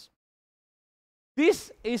oscillators.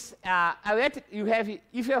 This is electric.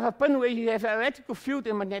 If you have a band wave, you have an electrical field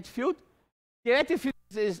and magnetic field. The electric field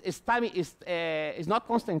is not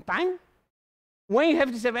constant time. When you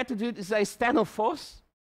have this electric field, it's an external force.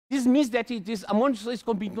 This means that this harmonic oscillator is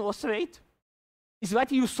going to oscillate. It's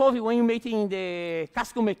like you solve it when you make it in the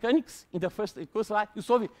classical mechanics, in the first course, you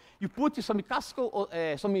solve it. You put some classical,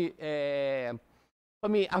 some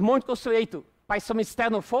harmonic oscillator by some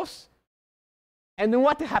external force, and then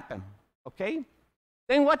what happened? Okay?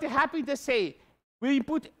 Then what happened? They say when you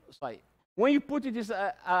put this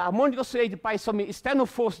harmonic oscillator by some external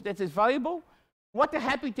force that is variable, what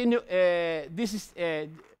happened? This is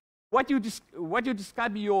what you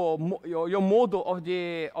describe your model of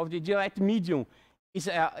the dielectric medium.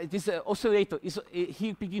 This oscillator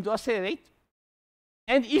he begins to oscillate.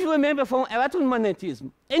 And if you remember from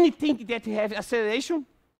electromagnetism, anything that has acceleration,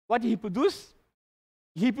 what he produces?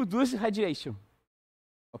 He produces radiation.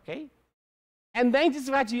 Okay? And then this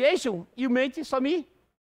radiation, you make some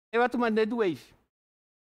electromagnetic wave.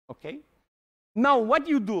 Okay? Now, what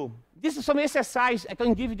you do? This is some exercise. I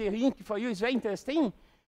can give the link for you. It's very interesting.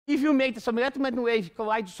 If you make some electromagnetic wave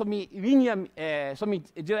collide some linear, some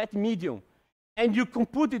direct medium, and you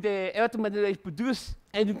compute the electromagnetic wave produced,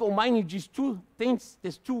 and you combine these two things,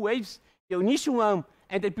 these two waves, the initial one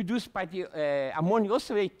and the produced by the harmonic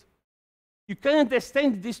oscillator, you can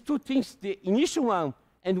understand these two things, the initial one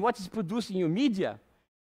and what is produced in your media,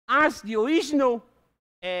 as the original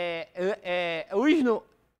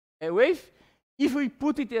wave if we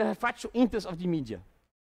put it in the refraction index of the media.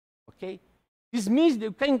 Okay? This means that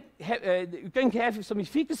you can have some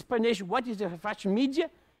fixed explanation what is the refraction media,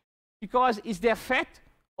 because it's the effect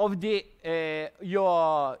of the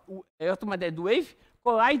your electromagnetic wave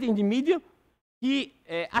colliding in the medium. He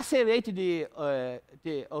accelerated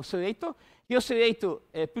the oscillator. The oscillator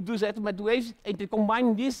produces electromagnetic waves, and to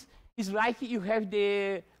combine this is like you have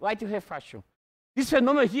the light refraction. This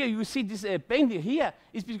phenomenon here, you see this band here,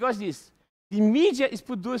 is because the media is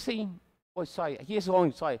producing. Oh, sorry, here's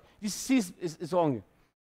wrong. Sorry, this is wrong.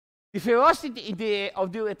 The velocity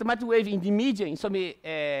of the electromagnetic wave in the media in some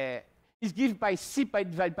is given by C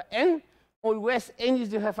divided by N, or where N is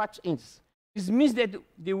the refraction index. This means that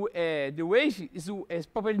the wave is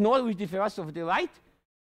probably not with the velocity of the light,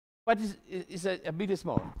 but it's a bit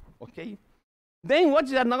smaller. Okay. Then what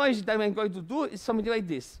the analogy that I'm going to do is something like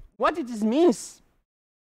this. What it means?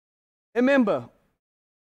 Remember,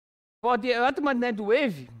 for the electromagnetic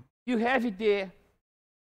wave, you have the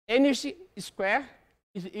energy square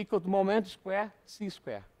is equal to momentum square c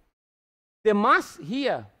square. The mass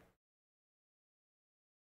here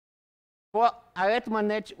for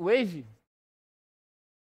electromagnetic wave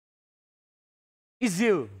is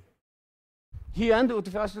 0 here under the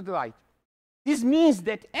velocity of the light. This means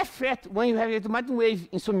that effect when you have electromagnetic wave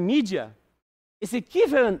in some media is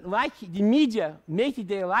equivalent like the media make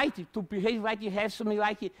the light to behave like you have something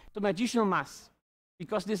like some additional mass,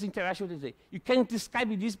 because this interaction with the you can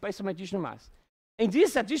describe this by some additional mass. And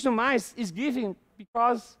this additional mass is given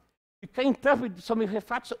because you can interpret some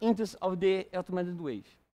refraction index of the electromagnetic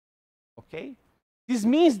wave. Okay? This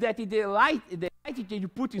means that the light that you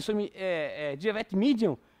put in some dielectric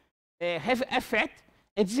medium have effect,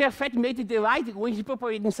 and this effect makes the light, when it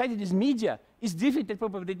propagates inside this media, is different than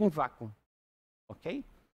propagated in vacuum. Okay?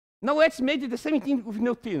 Now let's make the same thing with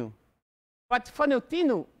neutrino. But for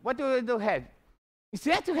neutrino, what do we have?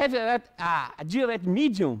 Instead to have a dielectric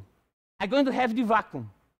medium, I'm going to have the vacuum.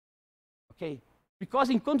 Okay? Because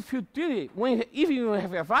in quantum field theory, even you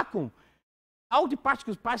have a vacuum, all the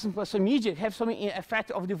particles passing through some media have some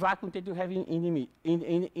effect of the vacuum that you have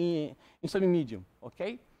in some medium.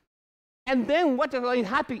 Okay? And then what is going to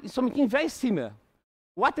happen is something very similar.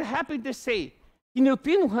 What happens, they say, the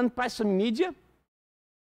neutrino run past some media,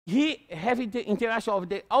 he have the interaction of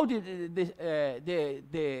all the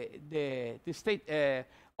state,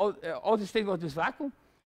 all the state of this vacuum,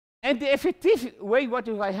 and the effective way what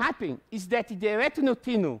will happen is that the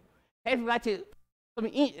electroneutrino have like some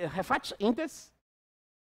refraction index,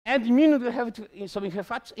 and the mu will have some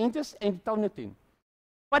refraction index and tau neutrino.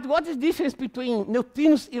 But what is the difference between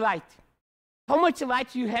neutrinos and light? How much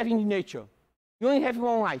light you have in nature? You only have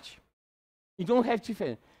one light. You don't have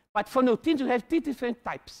different. But for neutrinos, you have 3 different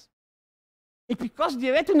types. And because the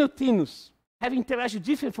electroneutrinos have interaction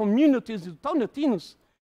different from mu neutrinos to tau neutrinos,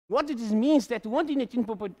 what this means that when the neutrino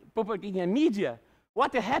propagates in a media,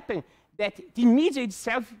 what happens that the media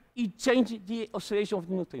itself it changes the oscillation of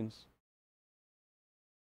the neutrinos.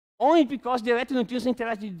 Only because the electroneutrinos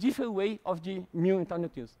interact in a different way of the mu and tau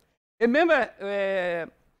neutrinos. Remember,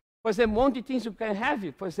 for example, one of the things you can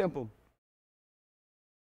have, for example,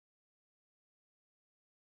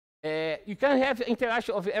 you can have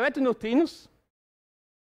interaction of electroneutrinos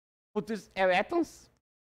with these electrons,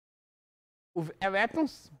 with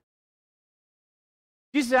electrons.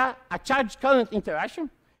 This is a charge current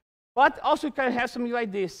interaction, but also you can have something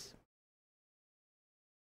like this.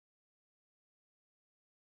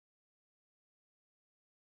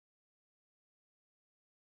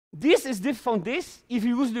 This is different from this. If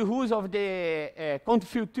you use the rules of the quantum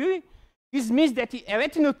field theory, this means that the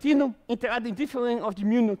electroneutrino interact in different way of the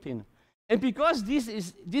mu neutrino. And because this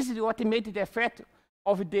is what made the effect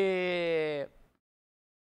of the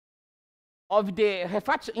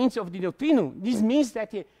refraction index of the neutrino, this means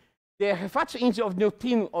that the refraction index of the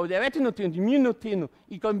neutrino or the electroneutrino, the mu neutrino,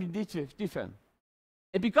 is going to be different.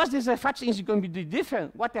 And because this refraction index is going to be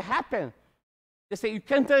different, what happens? They say you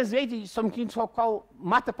can translate something called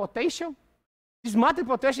matter potential. This matter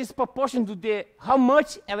potential is proportional to how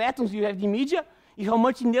much electrons you have in the media and how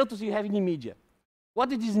much neutrons you have in the media. What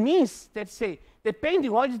this means, let's say,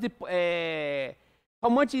 depending on how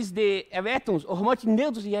much is the electrons or how much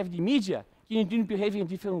neutrons you have in the media, the neutrino behave in a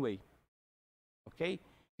different way. Okay?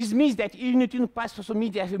 This means that if neutrino pass through some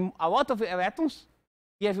media, you have a lot of electrons,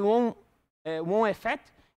 you have one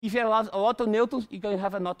effect. If you have a lot of neutrons, you're going to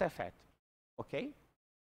have another effect. Okay?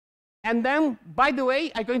 And then, by the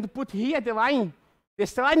way, I'm going to put here the line. The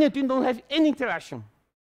sterile neutrino don't have any interaction.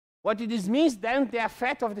 What this means, then the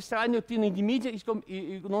effect of the sterile neutrino in the media is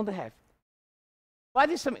you don't have.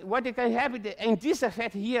 What you can have in this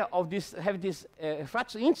effect here of this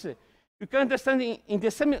refraction index, you can understand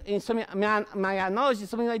my analogy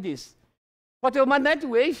something like this. For the magnetic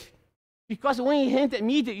wave, because when you enter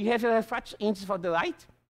media, you have a refraction index for the light,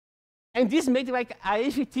 and this made like a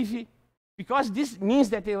effective. Because this means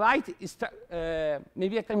that the light is,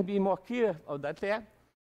 maybe I can be more clear of that there.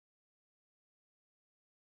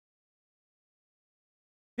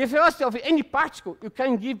 The velocity of any particle you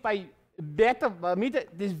can give by beta meter,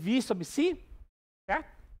 this V sub c, okay?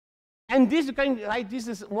 And this you can write this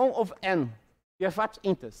is 1 over n, the refraction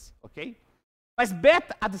index, okay? But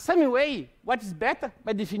beta, at the same way, what is beta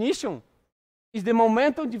by definition is the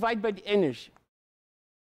momentum divided by the energy.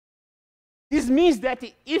 This means that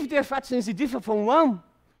if the refraction is different from 1,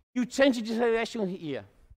 you change this relation here,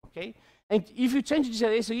 okay? And if you change this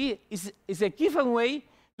relation here, it's a given way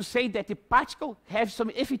to say that the particle has some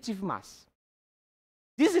effective mass.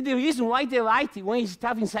 This is the reason why the light, when it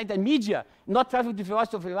travels inside the media, not travels the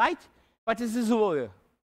velocity of the light, but it is lower,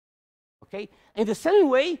 okay? In the same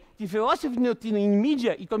way, the velocity of the neutrino in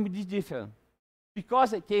media is going to be different.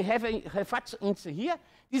 because they have a refraction index here.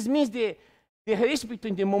 This means the relation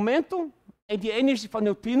between the momentum and the energy for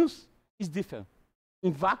neutrinos is different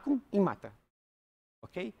in vacuum, in matter.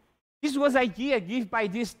 Okay? This was idea given by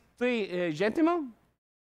these three gentlemen.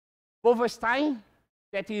 Boverstein,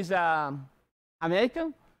 that is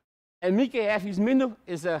American, and Mikhailov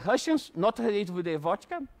is Russian, not related with the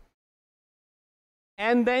vodka.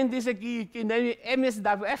 And then this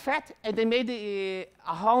MSW effect, and they made it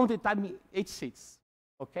around the time 86.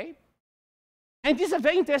 Okay? And this is a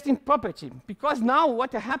very interesting property, because now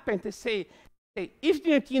what happened is say if the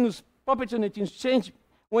neutrinos, property of neutrinos change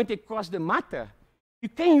when they cross the matter, you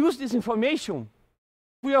can use this information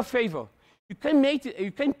to your favor. You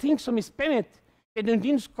can think some experiment that the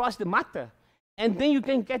neutrinos cross the matter, and then you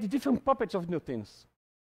can get different properties of neutrinos.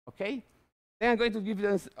 Okay? Then I'm going to give you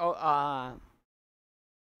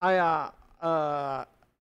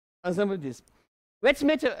example of this. Let's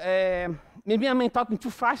make maybe I'm talking too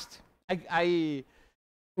fast. In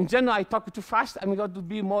general, I talk too fast. I'm going to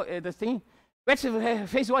be more the thing. Let's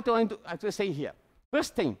face what I want to say here.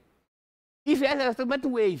 First thing, if you have an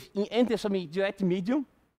electromagnetic wave enters some direct medium,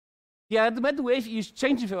 the electromagnetic wave is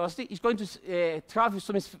changing velocity. It's going to travel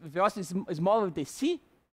some velocity smaller than c,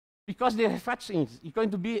 because the refraction index is going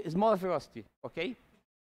to be a smaller velocity. Okay?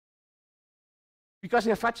 Because the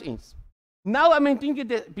refraction index. Now I'm thinking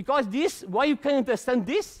that because this, why you can understand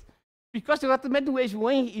this? Because the electromagnetic wave,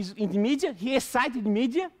 when it is in the media, he excited the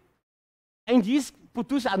media, and this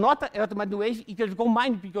produces another electromagnetic wave. It can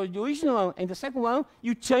combine, because the original one and the second one,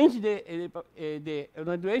 you change the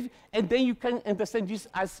electromagnetic wave, and then you can understand this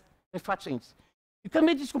as refraction index. You can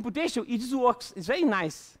make this computation. It just works. It's very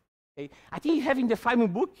nice. Okay? I think you have in the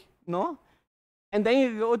Feynman book, no? And then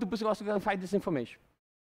you go to book also can find this information.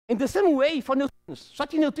 In the same way for neutrinos.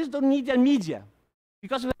 Such neutrinos don't need a media,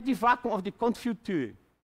 because we have the vacuum of the quantum field theory.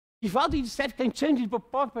 Without it itself can change the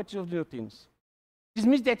properties of the neutrinos. This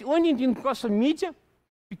means that when you cross some media,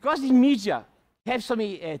 because the media has some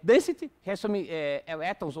density, has some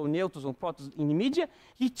electrons or neutrons or protons in the media,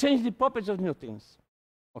 he changes the properties of the neutrinos.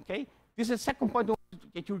 Okay? This is the second point I want to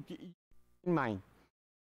get you in mind.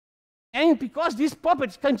 And because these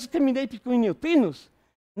properties can discriminate between neutrinos,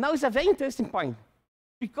 now it's a very interesting point.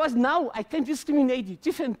 Because now I can discriminate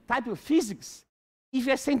different types of physics if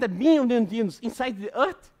I send a beam of neutrinos inside the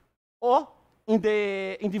Earth or in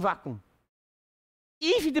the vacuum.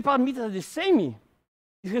 If the parameters are the same,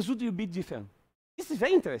 the result will be different. This is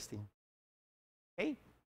very interesting. Okay?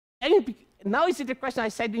 And now is the question I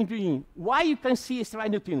said in the beginning. Why you can see sterile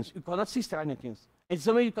neutrinos? You cannot see sterile neutrinos. And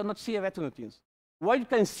some way you cannot see electroneutrinos. What you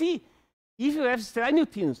can see, if you have sterile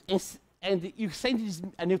neutrinos and you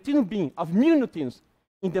send a neutrino beam of mu neutrinos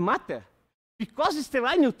in the matter, because the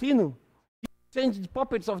sterile neutrino changes the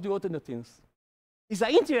properties of the other neutrinos. It's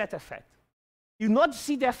an indirect effect. You not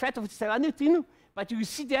see the effect of the sterile neutrino, but you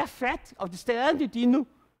see the effect of the sterile neutrino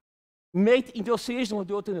made in the oscillation of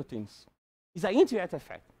the other neutrinos. It's an indirect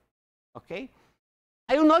effect. Okay?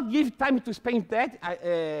 I will not give time to explain that.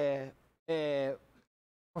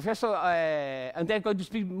 Professor André is going to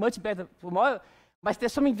speak much better tomorrow, but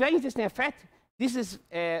there's something very interesting effect. This is,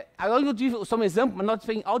 I will give you some example, but not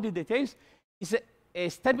explaining all the details. It's a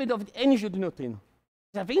statement of the energy of the neutrino.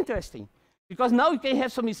 It's very interesting, because now you can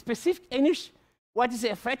have some specific energy. What is the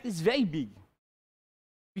effect is very big.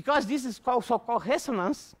 Because this is so-called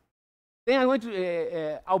resonance, then I'm going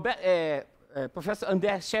to, Professor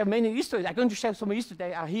André share many histories. I'm going to share some histories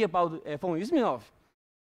that are here about von Isminov.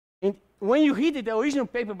 And when you read the original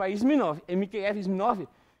paper by Isminov and Mikhailov,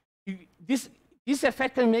 this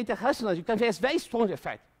effect can make a resonance. You can have a very strong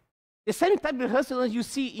effect. The same type of resonance you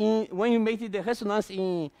see when you make the resonance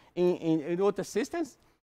in other systems.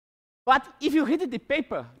 But if you read the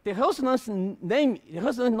paper, the resonance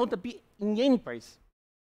not appear in any place.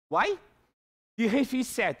 Why? The referee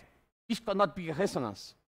said, this cannot be a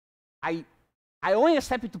resonance. I only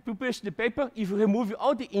accept to publish the paper if you remove in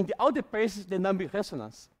all the places the number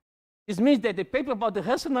resonance. This means that the paper about the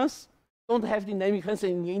resonance don't have the name resonance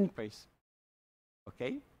in any place.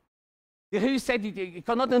 Okay? The referee said you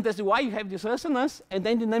cannot understand why you have this resonance, and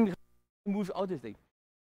then the name removes all the things.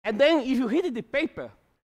 And then if you read the paper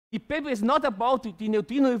is not about the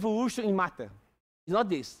neutrino evolution in matter. It's not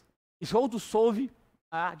this. It's how to solve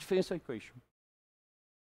a differential equation.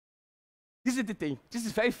 This is the thing. This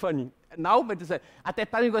is very funny. Now, but at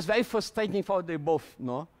that time it was very frustrating for them both,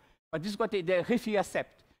 no? But this is what the referee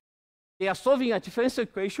accept. They are solving a differential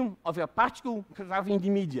equation of a particle traveling in the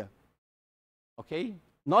media. Okay?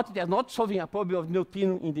 They are not solving a problem of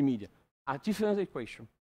neutrino in the media. A differential equation.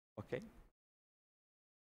 Okay?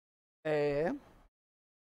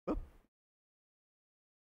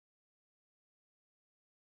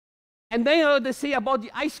 And then they say about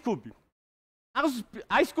the ice cube.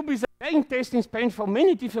 Ice cube is a very interesting experiment for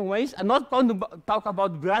many different ways. I'm not going to talk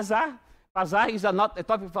about Blazar. Blazar is a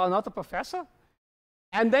topic for another professor.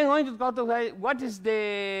 And then I'm going to talk about what is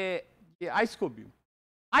the ice cube.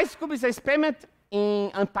 Ice cube is an experiment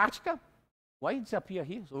in Antarctica. Why it disappear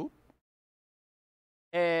here? So,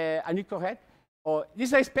 I need to correct. This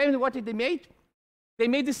is an experiment. What did they made? They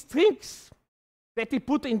made the strings that they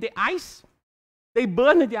put in the ice. They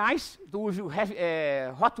burn the ice to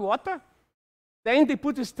have hot water. Then they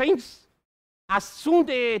put the strings. As soon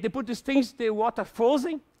they put the strings, the water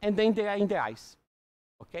frozen, and then they are in the ice.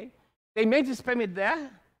 Okay? They made this experiment there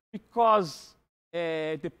because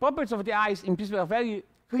the properties of the ice in principle are very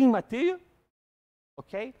clean material.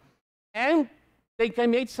 Okay? And they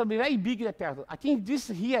can make some very big detector. I think this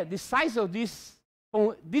here, the size of this,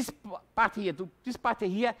 from this part here to this part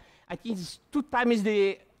here, I think it's 2 times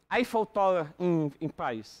the Eiffel Tower in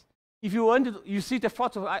Paris. If you want to, you see the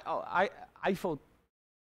photo of Eiffel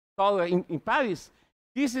Tower in Paris,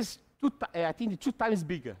 this is I think 2 times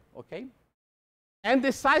bigger, okay? And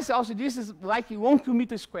the size also, this is like 1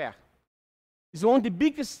 kilometer square. It's one of the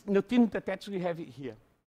biggest neutrino detectors we have here,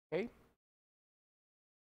 okay?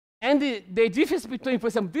 And the difference between, for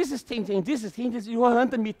example, this thing and this thing is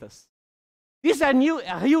 100 meters. This is a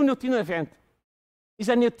real neutrino event. It's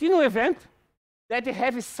a neutrino event that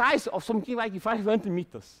have a size of something like 500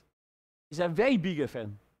 meters. It's a very big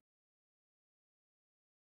event.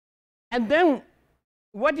 And then,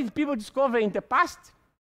 what did people discover in the past?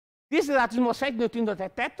 This is an atmospheric neutrino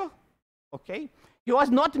detector, okay? It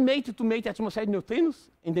was not made to make atmospheric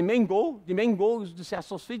neutrinos, and the main goal is to see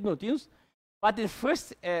associated neutrinos. But in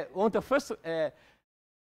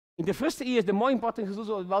the first years, the more important results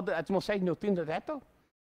were about the atmospheric neutrino detector.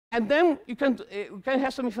 And then you can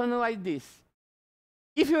have something fun like this.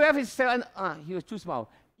 If you have a sterile, he was too small.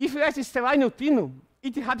 If you have a sterile neutrino,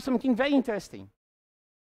 it has something very interesting.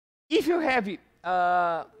 If you have,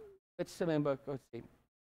 let's remember,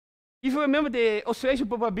 if you remember the oscillation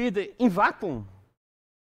probability in vacuum,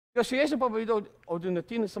 the oscillation probability of the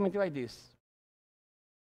neutrino is something like this.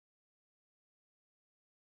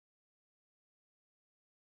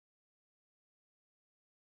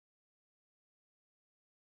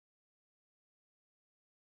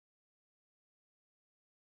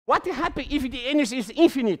 What happens if the energy is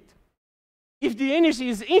infinite? If the energy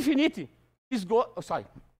is infinite, this go. Oh, sorry.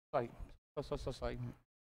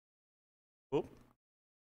 Oh.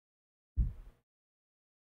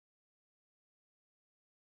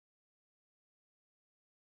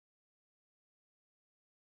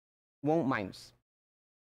 1 minus.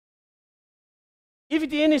 If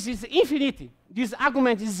the energy is infinite, this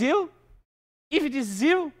argument is 0. If it is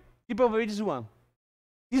 0, the probability is 1.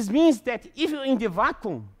 This means that if you're in the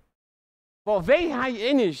vacuum, for very high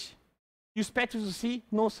energy, you expect to see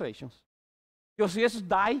no oscillations. The oscillations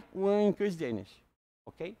die when you increase the energy.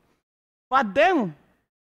 Okay? But then,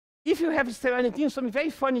 if you have sterile neutrino, some very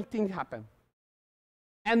funny thing happen.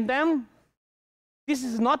 And then, this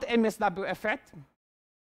is not MSW effect.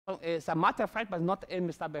 It's a matter effect, but not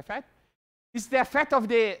MSW effect. It's the effect of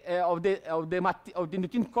the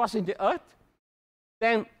neutrino cores in the Earth.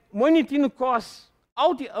 Then, one neutrino cores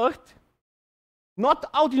out the Earth, not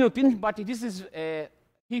out the neutrino, but this is, here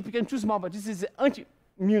you can choose more, but this is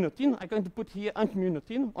anti-mu neutrino. I'm going to put here anti-mu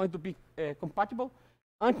neutrino, going to be compatible.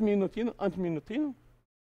 Anti-mu neutrino, anti-mu neutrino.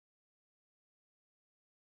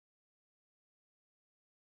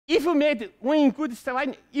 If you made, when you include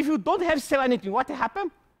sterile, if you don't have sterile neutrino, what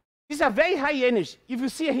happens? This is a very high energy. If you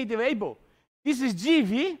see here the label, this is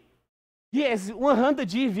GeV. Here is 100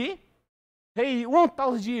 GeV. Here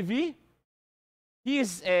 1000 GeV. Here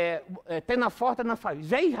is 10⁴, 10⁵.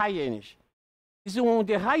 Very high energy. This is one of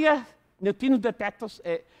the higher neutrino detectors.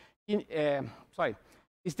 It's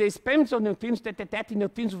the experiments of neutrinos that detect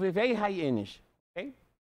neutrinos with very high energy. Okay?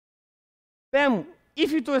 Then,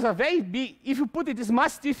 if it was a very big, if you put this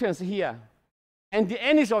mass difference here, and the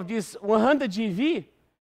energy of this 100 GeV,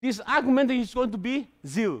 this argument is going to be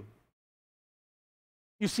 0.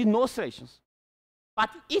 You see no oscillations. But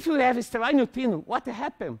if you have a sterile neutrino, what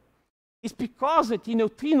happened? It's because the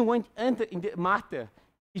neutrino went enter in the matter,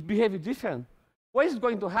 it behaves different. What is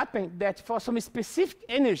going to happen? That for some specific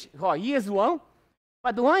energy, here is 1,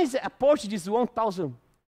 but when is approach this 1000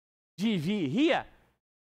 GeV here,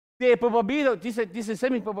 the probability, this is the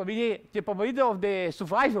same probability, the probability of the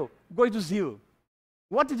survival goes to 0.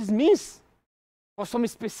 What this means? For some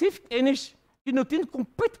specific energy, the neutrino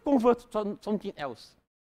completely converts to something else.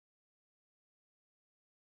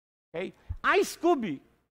 Okay? IceCube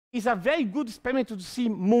is a very good experiment to see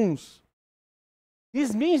moons.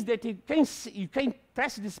 This means that you can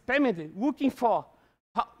test this parameter looking for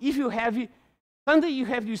if you have, suddenly you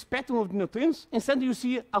have the spectrum of the neutrinos, and suddenly you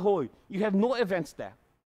see a hole. You have no events there.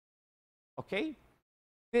 Okay?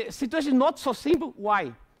 The situation is not so simple.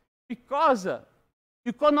 Why? Because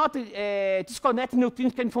you cannot disconnect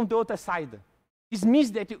neutrinos coming from the other side. This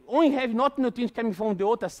means that you only have not neutrinos coming from the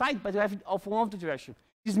other side, but you have it from one direction.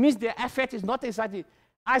 This means the effect is not exactly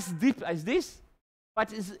as deep as this,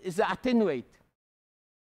 but is attenuate.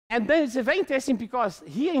 And then it's very interesting because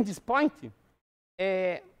here in this point,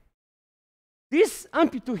 this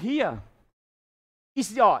amplitude here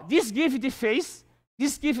is this gives the phase,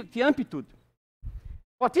 this gives the amplitude.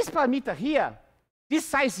 For this parameter here, this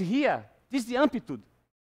size here, this is the amplitude.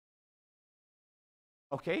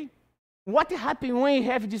 Okay? What happens when you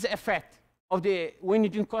have this effect of when you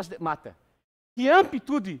didn't cause the matter? The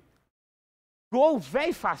amplitude grows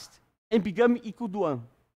very fast and becomes equal to 1.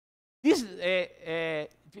 This is a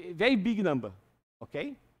very big number.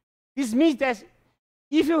 Okay? This means that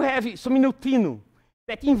if you have some neutrino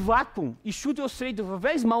that in vacuum it should oscillate with a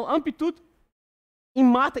very small amplitude,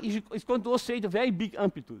 in matter it's going to oscillate a very big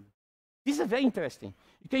amplitude. This is very interesting.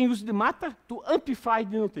 You can use the matter to amplify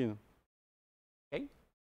the neutrino. Okay?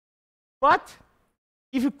 But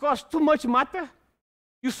if you cause too much matter,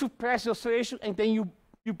 you suppress the oscillation and then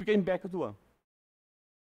you become back to 1.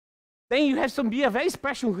 Then you have to be a very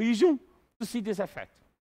special region to see this effect.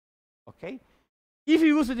 Okay? If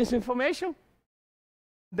you use this information,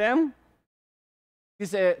 then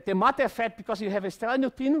this the matter effect, because you have a sterile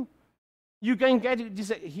neutrino, you can get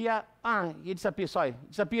this here. It disappeared. Sorry,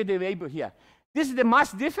 disappeared the label here. This is the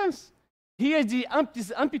mass difference. Here is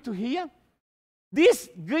this amplitude here. This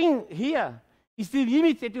green here is the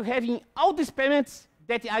limit that you have in all the experiments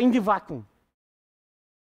that are in the vacuum.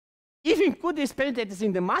 If you include the experiment that is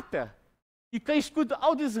in the matter, you can exclude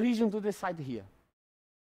all this region to the side here.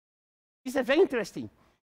 This is very interesting.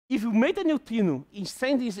 If you make a neutrino and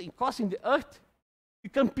send this crossing the Earth, you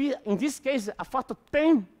can be, in this case, a factor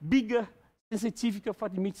 10 bigger sensitivity for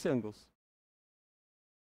the mixed angles.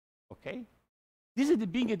 Okay? This is the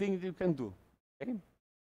bigger thing that you can do. Okay?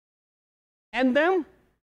 And then,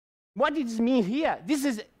 what does it mean here? This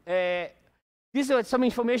is some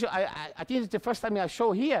information. I think it's the first time I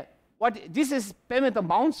show here. This is parameter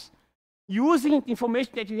bounds using the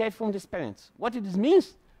information that you have from the experiments. What this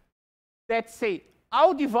means? That say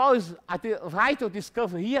all the values at the right of this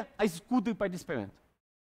curve here are excluded by the experiment.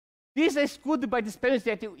 These are excluded by the experiments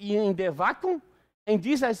that are in the vacuum, and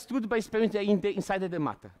these are excluded by experiments that are inside of the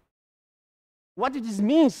matter. What this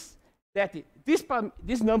means that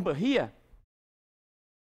this number here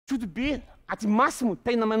should be at maximum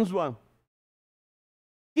 10 to the minus 1.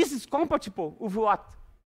 This is compatible with what?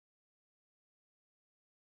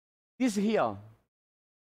 This here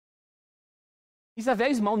is a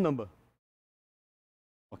very small number.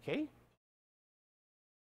 Okay?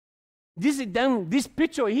 This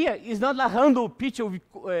picture here is not a random picture with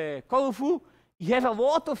colorful. You have a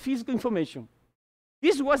lot of physical information.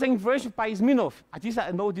 This was an inversion by Smirnov. At least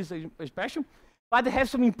I know this expression. But they have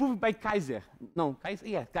some improvement by Kaiser. No, Kaiser?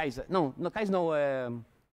 Yeah, Kaiser. No, Kaiser, no.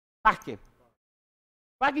 Parker.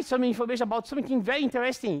 Parker is some information about something very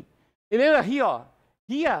interesting. Remember here,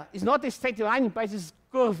 here is not a straight line, but it's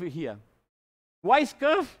curve here. Why is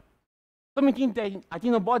curve? Something that I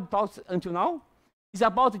think nobody talks until now is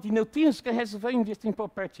about the neutrinos can have a very interesting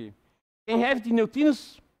property. Can have the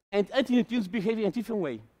neutrinos and antineutrinos behave in a different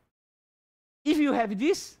way. If you have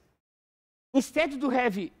this, instead to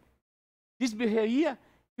have this behavior here,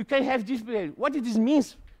 you can have this behavior. What this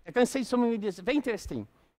means, I can say something like this, very interesting.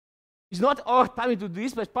 It's not our time to do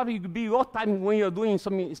this, but probably it will be your time when you're doing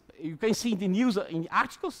something. You can see in the news, in the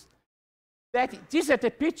articles, that this is a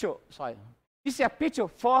picture, sorry, this is a picture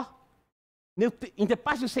for, in the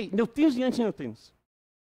past you say neutrinos and antineutrinos.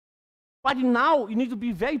 But now you need to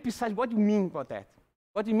be very precise what you mean by that.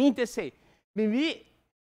 What you mean to say, maybe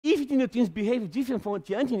if the neutrinos behave different from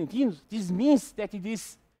the antineutrinos, this means that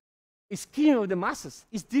this scheme of the masses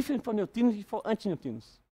is different from neutrinos and for antineutrinos.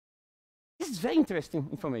 This is very interesting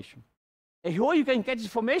information. And here you can get this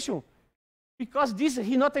information because this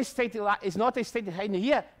is not a straight line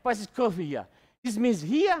here, but it's curved here. This means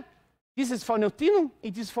here, this is for neutrino,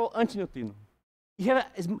 it is for antineutrino. The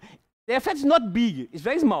effect is not big, it's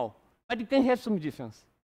very small, but you can have some difference.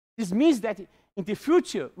 This means that in the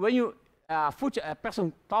future, when you a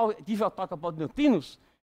person give a talk about neutrinos,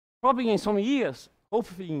 probably in some years,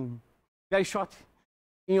 hopefully in very short,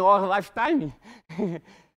 in our lifetime,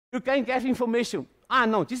 you can get information.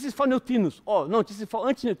 No, this is for neutrinos. Oh, no, this is for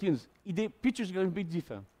antineutrinos. The picture is going to be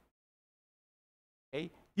different. Okay?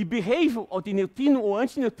 The behavior of the neutrino or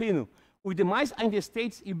antineutrino with the mice in the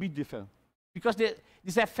states, it'll be different. Because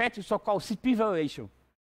this effect is so-called CP variation.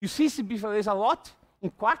 You see CP variation a lot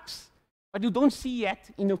in quarks, but you don't see yet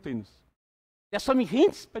in neutrinos. There's some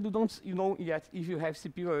hints, but you don't know yet if you have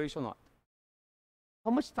CP variation or not.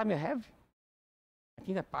 How much time I have? I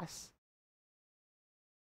think I pass.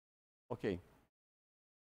 Okay.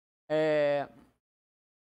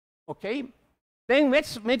 Okay. Then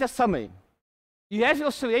let's make a summary. You have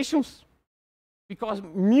oscillations because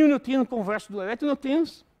mu neutrino converts to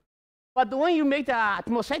electroneutrinos. But when you make the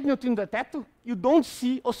atmospheric neutrino detector, you don't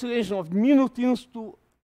see oscillation of mu neutrinos to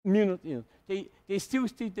mu neutrinos. They still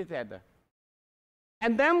stay together.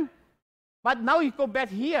 And then, but now you go back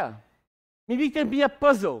here, maybe it can be a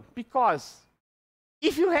puzzle, because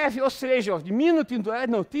if you have the oscillation of the mu neutrino to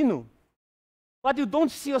neutrino, but you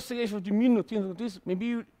don't see oscillation of the mu neutrino to this,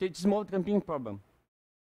 maybe it's more can be a problem.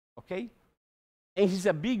 Okay? And it's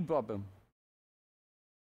a big problem.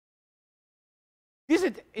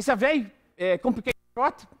 This is a very complicated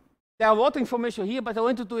plot. There are a lot of information here, but I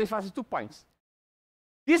want to emphasize 2 points.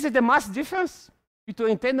 This is the mass difference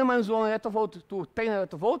between 10 minus 1 electrovolt to 10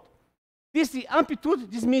 electrovolt. This is the amplitude.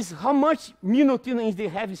 This means how much mu neutrino is the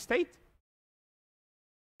heavy state.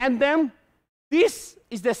 And then this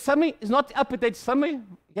is the summary. It's not updated summary.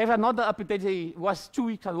 You have another update. It was 2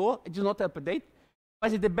 weeks ago. It is not update,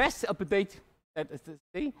 but it's the best update that is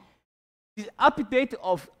today. This update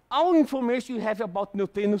of all information you have about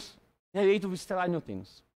neutrinos related with sterile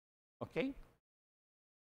neutrinos. Okay?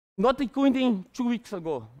 Not including 2 weeks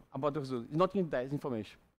ago about the result. Not in that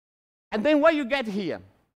information. And then what you get here?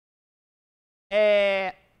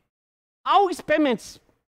 All experiments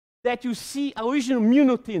that you see original mu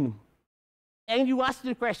neutrino, and you ask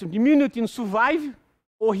the question, the mu neutrino survive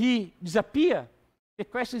or he disappear? The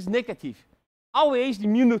question is negative. Always the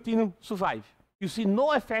mu neutrino survive. You see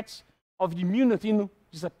no effects of the mu neutrino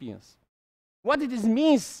disappearance. What this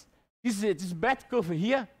means, this bad curve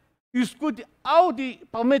here, you exclude all the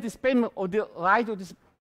parameter experiment of the light of this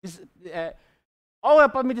all the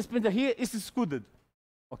parameter experiment here is excluded.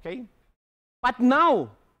 Okay? But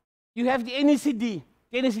now you have the NCD.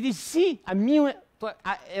 The NCD see a mu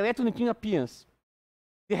electroneutrino appearance.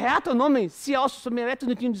 The reactonomy see also some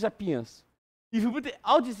electroneutrino disappearance. If you put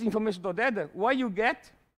all this information together, what you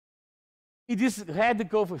get is this red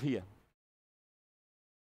curve here.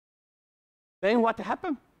 Then what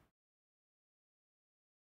happened?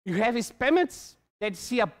 You have experiments that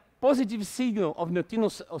see a positive signal of neutrino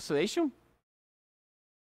oscillation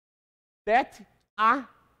that are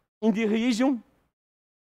in the region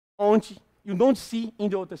onde you don't see in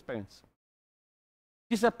the other experiments.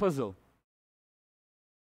 This is a puzzle.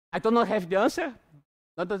 I do not have the answer,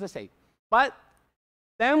 not as I say. But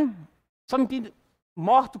then something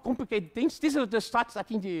more to complicate things. This is the stats, I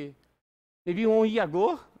think, maybe 1 year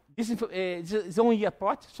ago. This is 1 year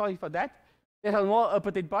plot, sorry for that. There's a more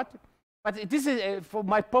updated plot. But this is, for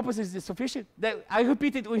my purposes, is sufficient. That I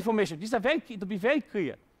repeated the information. This is to be very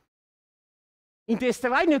clear. In the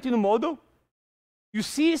sterile neutrino model, you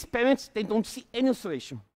see experiments that don't see any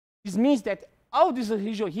oscillation. This means that all this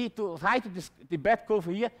region here to right the bad curve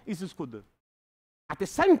here is excluded. At the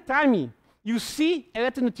same time, you see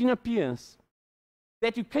electroneutrino appearance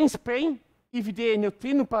that you can explain if the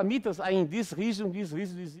neutrino parameters are in this region, this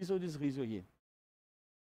region, or this region here.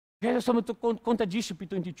 There is some contradiction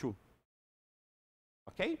between the two.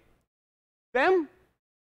 Okay? Then,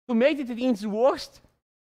 to make the things worse,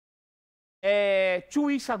 2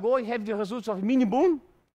 weeks ago, you have the results of mini-boom.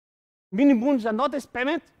 Mini-boom is another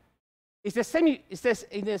experiment. It's the same,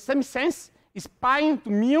 in the same sense, it's pi to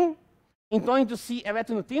mu, and going to see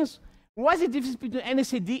electroneutrinos. What's the difference between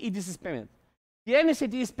NCD and this experiment? The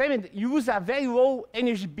NCD experiment uses a very low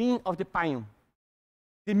energy beam of the pion.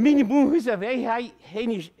 The mini-boom uses a very high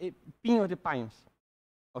energy beam of the pions.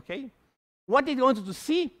 Okay? What they wanted to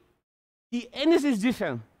see, the energy is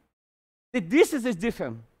different. The distance is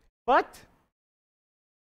different. But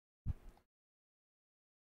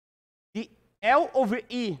the L over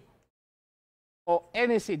E or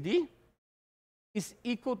NCD is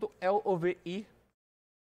equal to L over E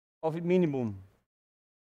of the minimum.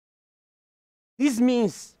 This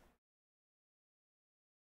means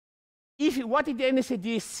if what the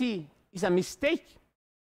NCD see is a mistake,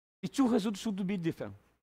 the two results should be different.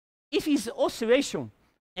 If it's oscillation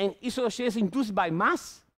and it's oscillation induced by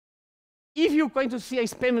mass, if you're going to see an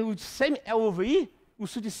experiment with the same L over E, you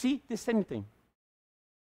should see the same thing.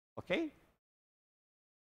 Okay?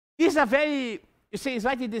 This is a very, you say it's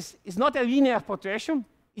like this, it's not a linear portrayal,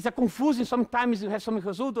 it's a confusion. Sometimes you have some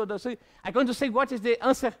result, or I'm going to say what is the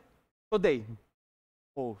answer today,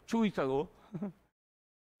 or 2 weeks ago.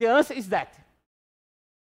 The answer is that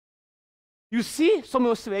You see some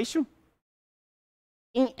oscillation.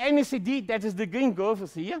 In NCD, that is the green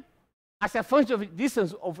curve here, as a function of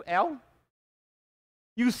distance of L.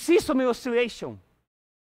 You see some oscillation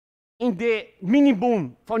in the mini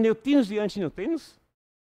boom for neutrinos and antineutrinos.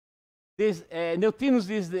 This neutrinos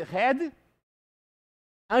is the red,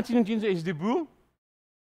 antineutrinos is the blue,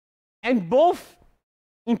 and both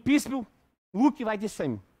in principle look like the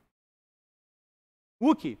same.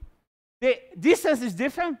 Look, the distance is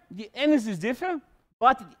different, the energy is different,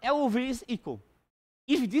 but the L over E is equal.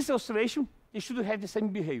 If this oscillation, they should have the same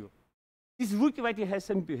behavior. This looks like it has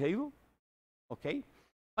same behavior, okay?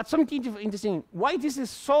 But something interesting, why this is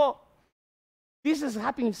so, this is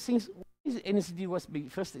happening since NCD was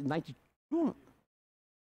first in 92?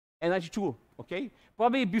 And 92, okay?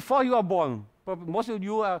 Probably before you are born. Probably most of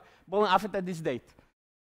you are born after this date,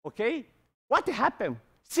 okay? What happened?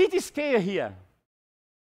 See the scale here.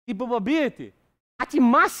 The probability at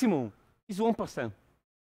maximum is 1%.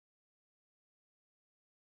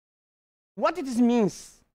 What it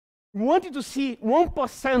means? We wanted to see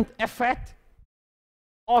 1% effect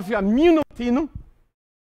of your mu neutrino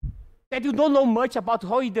that you don't know much about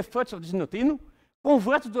how it differs of this neutrino,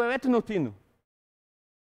 convert to electroneutrino.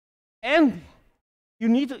 And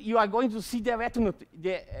you are going to see the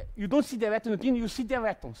electroneutrino. You don't see the electroneutrino, you see the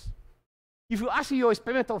electrons. If you ask your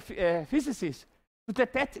experimental physicists to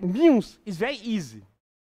detect muons, it's very easy.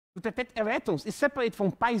 To detect electrons is separate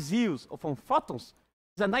from pi zeros or from photons.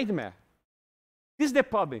 It's a nightmare. This is the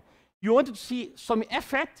problem. You want to see some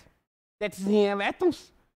effect that is in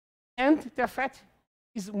electrons, and the effect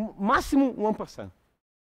is maximum 1%.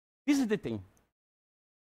 This is the thing.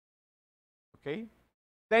 Okay?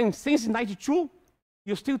 Then, since 92,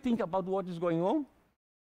 you still think about what is going on,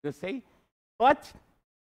 let's say. But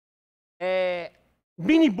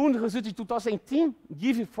mini boom result in 2018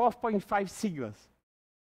 give 4.5 sigmas.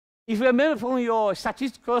 If you remember from your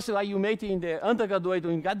statistics course like you made in the undergraduate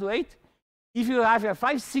or in graduate, if you have a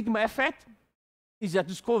 5 sigma effect, it's a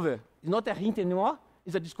discovery. It's not a hint anymore,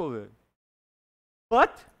 it's a discovery.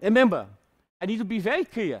 But remember, I need to be very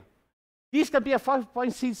clear. This can be a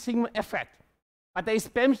 5.6 sigma effect, but the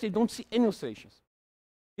experiments, they don't see any oscillations.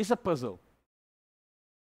 It's a puzzle.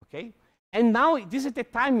 Okay? And now, this is the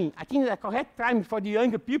timing, I think the correct time for the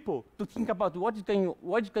younger people to think about what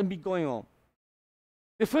can be going on.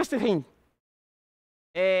 The first hint,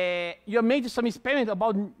 you made some experiments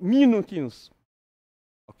about mu neutrinos.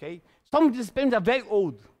 Okay? Some of these experiments are very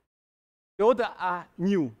old. The others are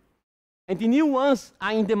new. And the new ones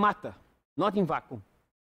are in the matter, not in vacuum.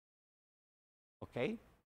 Okay?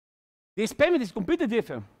 The experiment is completely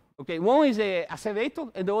different. Okay? One is an accelerator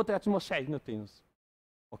and the other atmospheric neutrinos.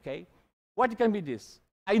 Okay? What can be this?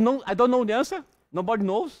 I don't know the answer. Nobody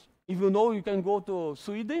knows. If you know, you can go to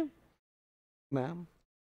Sweden.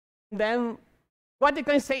 Then, what they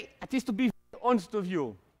can say, at least to be honest with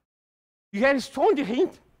you, you have a strong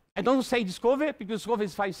hint. I don't say discovery, because discovery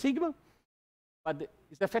is 5 sigma, but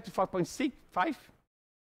it's effective 4.65.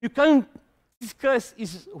 You can discuss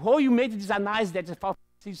is how you made this analysis that is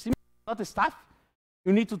 4.6 sigma, not the stuff.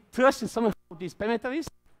 You need to trust in some of the experimentalists.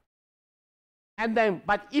 And then,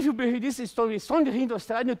 but if you believe this is a strong hint of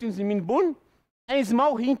sterile neutrinos in mean boom, and a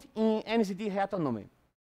small hint in NCD heteronomy.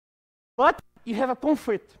 But you have a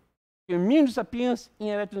conflict in mean disappearance and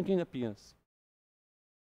electroneutrino appearance.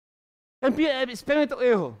 Can be an experimental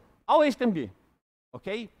error, always can be,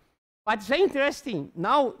 okay? But it's very interesting.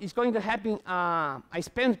 Now it's going to happen an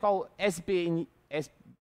experiment called SBN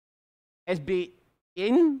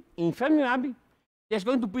in Fermi. There's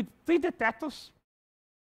going to be 3 detectors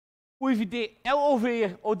with the L over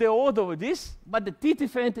E or the order of this, but the 3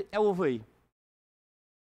 different L over E.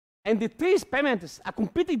 And the 3 experiments are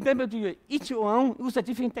completely independent. Each one uses a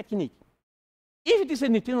different technique. If it is a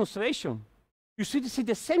neutrino oscillation, you should see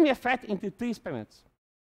the same effect in the 3 experiments.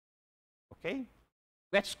 Okay?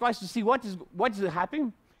 Let's try to see what is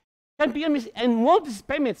happening. And one of the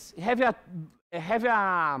experiments have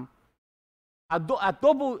a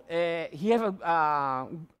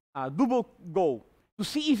double goal to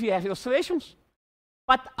see if you have oscillations,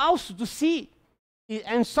 but also to see,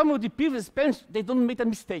 and some of the previous experiments, they don't make a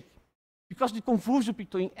mistake because the confusion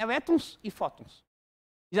between electrons and photons.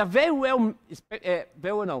 It's a very well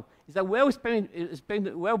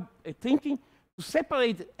thinking to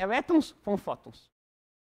separate electrons from photons.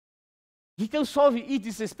 He can solve if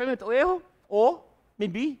this experimental error, or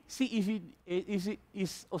maybe see if it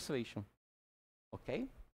is oscillation. Okay?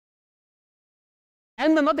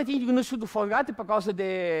 And another thing you should forget, because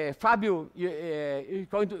Fabio is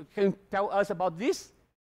going to can tell us about this.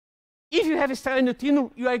 If you have a sterile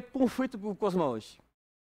neutrino, you are in conflict with cosmology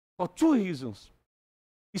for 2 reasons.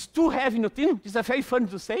 is too heavy neutrino. This is very funny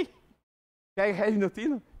to say. Very heavy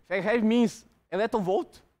neutrino. Very heavy means electron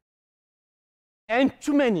volt. And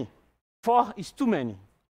too many. 4 is too many.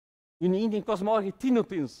 You need in cosmology 3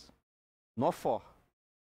 neutrinos, not 4.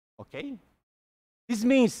 Okay? This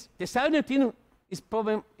means the sterile neutrino is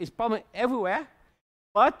problem everywhere,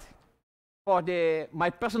 but for my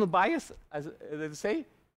personal bias, as I say,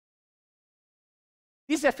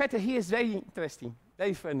 this effect here is very interesting,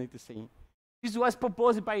 very funny to see. This was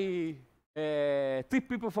proposed by 3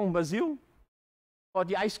 people from Brazil for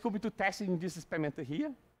the ICTP to test in this experiment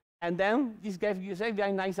here. And then this gave us a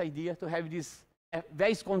very nice idea to have this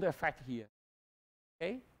very strong effect here.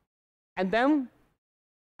 Okay? And then,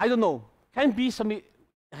 I don't know, can be some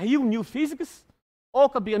real new physics, or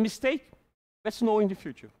could be a mistake. Let's know in the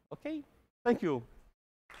future. Okay? Thank you.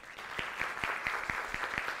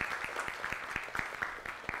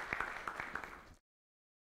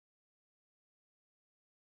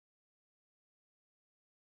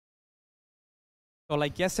 So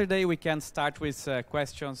like yesterday, we can start with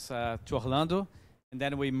questions to Orlando, and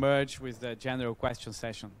then we merge with the general question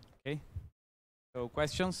session, okay? So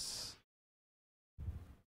questions?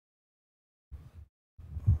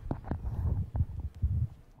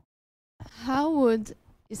 How would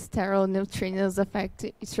sterile neutrinos affect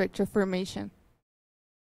structure formation?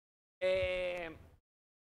 Because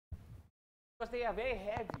they are very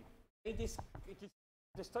heavy. It is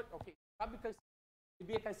okay, because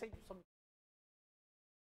maybe I can say some.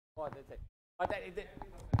 Oh, that's it. But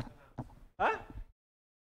huh?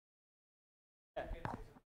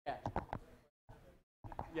 Yeah.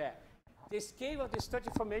 Yeah. The scale of the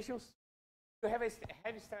structure formations, you have a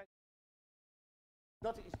heavy structure.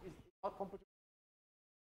 It's not compatible.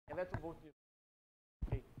 Electron volt.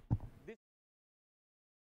 Okay. This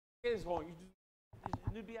scale is wrong.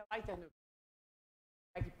 It will be a lighter,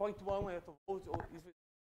 like 0.1 electron volt, or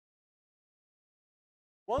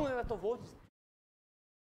 1 electron volt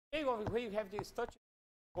is where you have the structure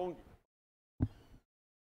wrong.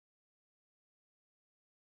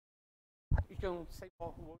 You can say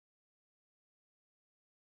more.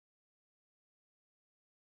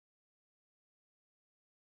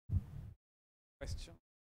 Question?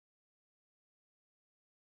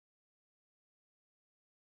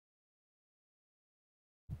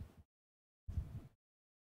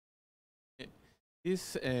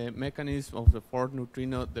 This mechanism of the fourth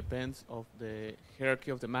neutrino depends of the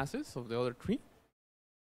hierarchy of the masses of the other 3.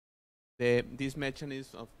 This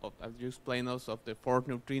mechanism as you explained us, of the fourth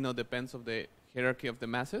neutrino depends of the hierarchy of the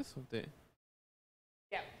masses of the.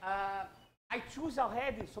 Yeah, I choose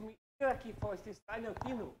already some hierarchy for this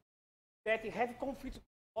neutrino that have conflicts,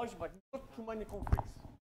 but not too many conflicts.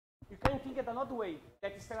 You can think it another way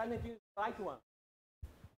that the sterile neutrino is the right one.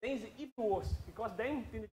 Then it's even worse because then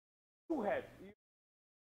it's too heavy.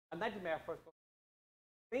 A nightmare for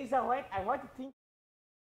there is a right, I like to think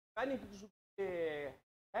I need to do the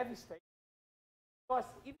heavy state. Because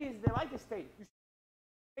if it is the light state,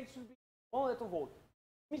 it should be 1 electron volt.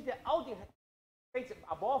 It means that all the states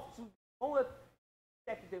above should be 1 electron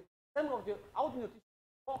that the sum of the all the neutrinos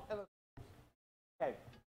 4 electrons heavy.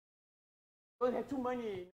 So you have too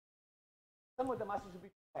many, some of the masses should be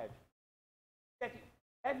too heavy. That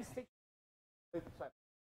heavy state,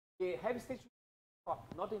 the heavy state should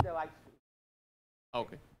not in the light field.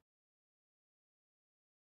 Okay.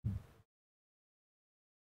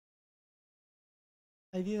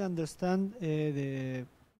 I didn't understand the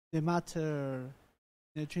matter,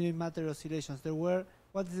 neutrino matter oscillations. There were,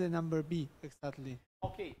 what is the number B exactly?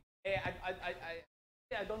 Okay,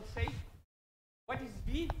 I don't say what is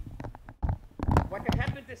B. What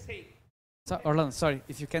happened to say? So, Orlando, sorry,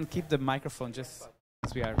 if you can keep the microphone just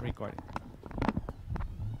as we are recording.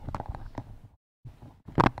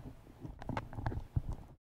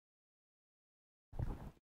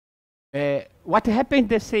 What happened,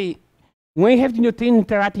 they say, when you have the neutrino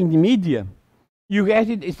interacting in the media, you get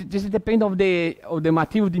it. This depends of the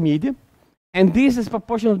material of the media, and this is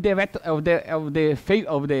proportional of the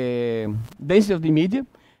density of the media,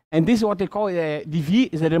 and this is what they call the V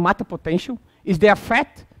is the matter potential. Is the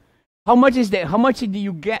effect? How much is the how much do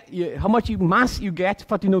you get? How much mass you get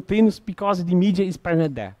for the neutrinos because the media is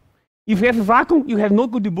present there? If you have a vacuum, you have no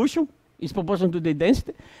contribution. It's proportional to the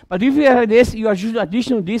density. But if you have this, you are just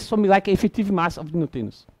additional this something like effective mass of the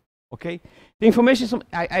neutrinos. Okay? The information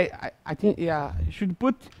I think should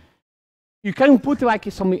put, you can put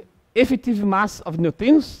like some effective mass of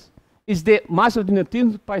neutrinos is the mass of the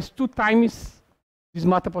neutrinos plus 2 times this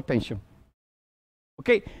matter potential.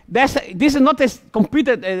 Okay? This is not as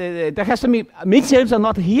computed, there has some mixed are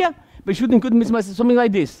not here, but should include something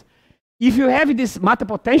like this. If you have this matter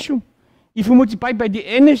potential, If you multiply by the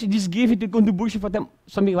energy, this gives the contribution for them,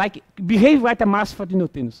 something like, behave like a mass for the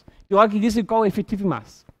neutrinos. Like this we call effective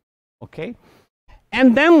mass, okay?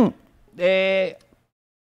 And then,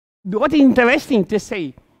 what is interesting to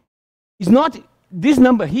say is not this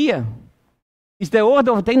number here, is the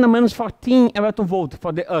order of 10 minus 14 electron volt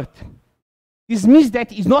for the Earth. This means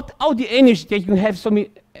that it's not all the energy that you can have some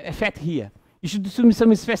effect here. You should assume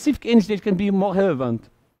some specific energy that can be more relevant,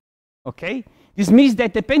 okay? This means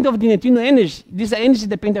that depending on the neutrino energy, this energy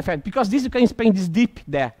depends effect, because this you can explain this deep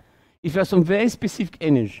there, if you have some very specific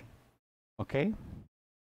energy, okay?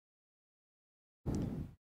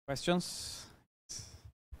 Questions?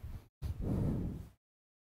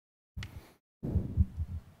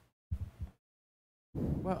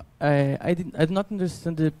 Well, I did not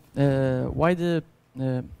understand why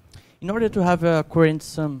in order to have a current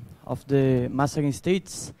sum of the mass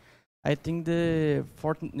eigenstates, I think the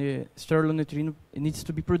sterile neutrino needs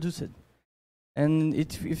to be produced. And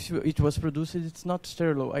if it was produced, it's not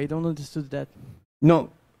sterile. I don't understand that. No.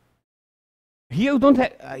 Here you don't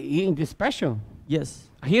have, in this special? Yes.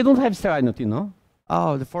 Here you don't have sterile neutrino.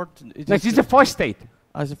 Oh, the fourth. This is the fourth state.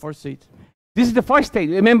 As the fourth state. This is the fourth state.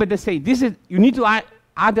 Remember they say this is, you need to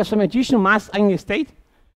add some additional mass eigenstate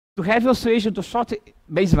to have oscillation to short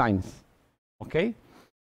baselines, okay?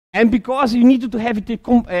 And because you need to have the,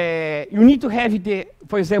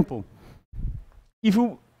 for example, if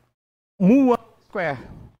you mu 1 square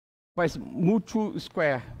plus mu 2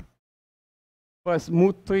 square plus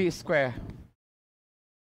mu 3 square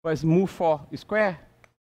plus mu 4 square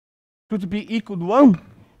should be equal to 1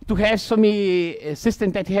 to have some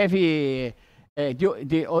system that have the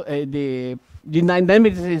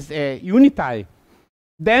dynamics is unitary.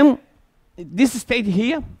 Then this state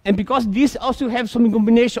here, and because this also have some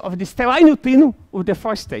combination of the sterile neutrino with the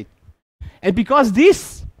first state. And because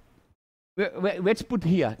this, let's put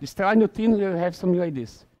here, the sterile neutrino will have something like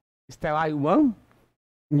this. Sterile 1,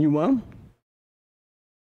 mu 1.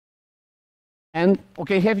 And,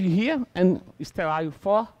 okay, have you here, and sterile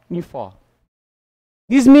 4, mu 4.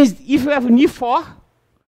 This means if you have mu 4,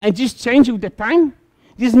 and this change with the time,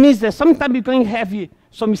 this means that sometimes you're going to have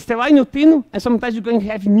some sterile neutrino, and sometimes you're going to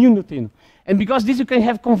have mu neutrino. And because this you can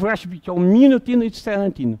have conversion between mu neutrino and sterile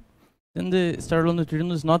neutrino. Then the sterile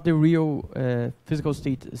neutrino is not the real physical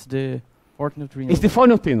state, it's the fourth neutrino. It's the fourth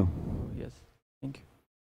neutrino. Yes, thank you.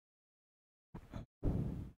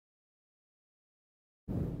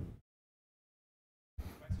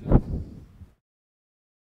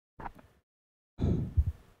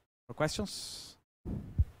 For questions?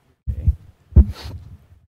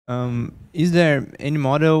 Is there any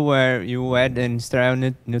model where you add an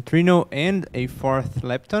sterile neutrino and a fourth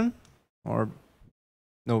lepton, or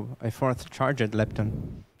no, a fourth charged lepton?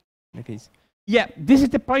 In the case. Yeah, this is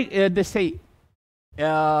the point. They say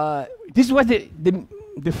this was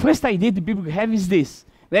the first idea the people have is this.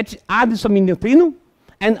 Let's add some neutrino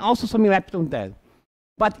and also some lepton there.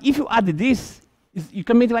 But if you add this, you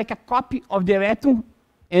can make like a copy of the electron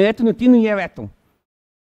neutrino and electron.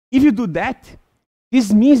 If you do that,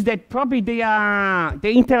 this means that probably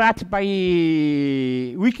they interact by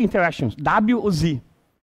weak interactions, W or Z.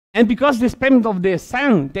 And because the experiment of the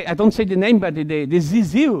sun, I don't say the name, but the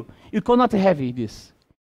Z0, you cannot have this.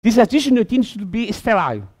 This additional neutrino should be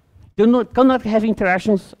sterile. They cannot have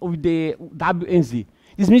interactions with the W and Z.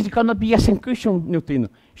 This means it cannot be a synchronous neutrino.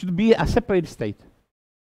 It should be a separate state.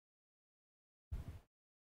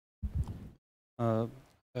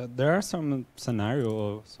 There are some scenario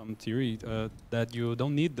or some theory that you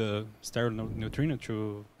don't need the sterile neutrino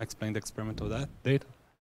to explain the experimental data,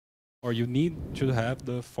 or you need to have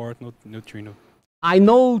the fourth neutrino. I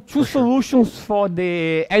know two solutions for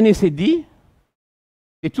the NACD.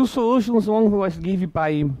 The two solutions, one was given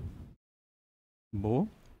by Bo.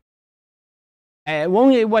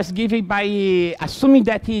 One was given by assuming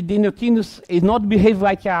that the neutrinos is not behave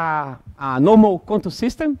like a normal quantum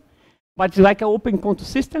system, but like an open quantum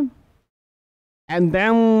system. And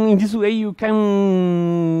then in this way you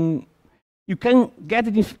can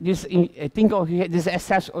get this thing of this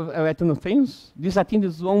excess of electron neutrinos. This I think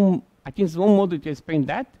is one model to explain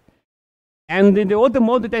that. And then the other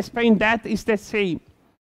model to explain that is that say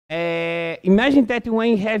imagine that when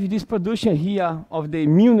you have this production here of the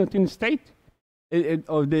mu neutrino state,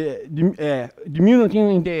 of the mu neutrino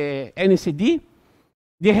in the NACD,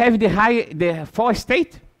 they have the fourth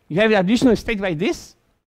state. You have an additional state like this,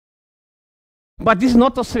 but this is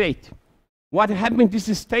not oscillate. What happens in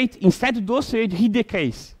this state, instead of oscillate, he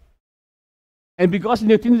decays. And because the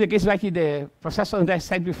neutrino decays like the professor that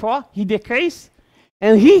said before, he decays,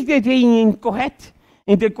 and he decays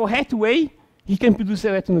in the correct way, he can produce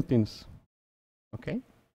electron neutrinos. Okay?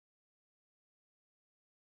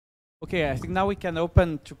 Okay, I think now we can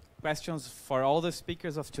open to questions for all the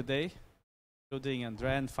speakers of today, including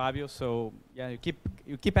Andre and Fabio. So yeah,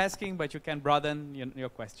 you keep asking, but you can broaden your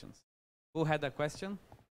questions. Who had a question?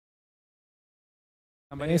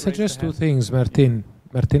 Can I suggest two things, Martin?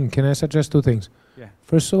 Martin, can I suggest two things? Yeah.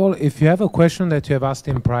 First of all, if you have a question that you have asked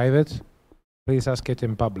in private, please ask it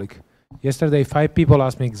in public. Yesterday, 5 people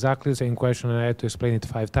asked me exactly the same question and I had to explain it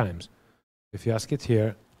 5 times. If you ask it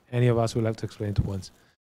here, any of us will have to explain it once.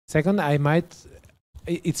 Second,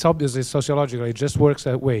 it's obvious, it's sociological, it just works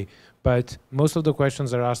that way, but most of the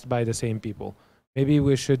questions are asked by the same people. Maybe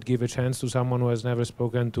we should give a chance to someone who has never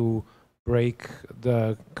spoken to break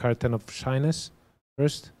the curtain of shyness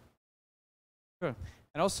first. Sure.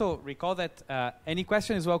 And also recall that any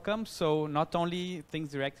question is welcome, so not only things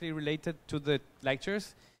directly related to the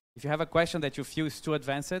lectures. If you have a question that you feel is too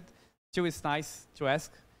advanced, still it's nice to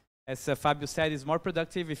ask. As Fabio said, it's more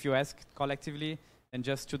productive if you ask collectively than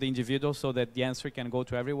just to the individual, so that the answer can go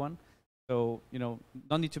to everyone. So, you know,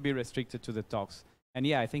 don't need to be restricted to the talks. And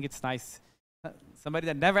yeah, I think it's nice. Somebody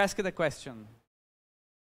that never asked a question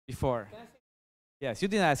before. Yes, you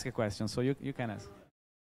didn't ask a question, so you can ask.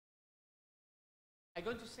 I'm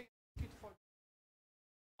going to say it for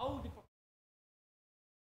all the.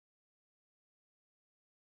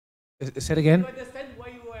 Say it again. You understand why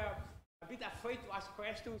you were a bit afraid to ask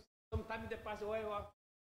questions sometime in the past where you were.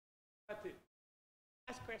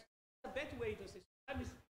 Ask questions. A better way to say. Sometimes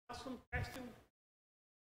ask some question.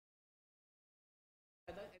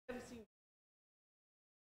 I never seen.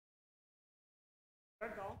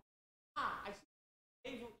 I see.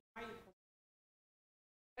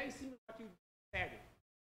 Very similar to what you said.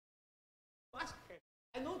 Ask question.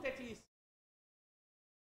 I know that is.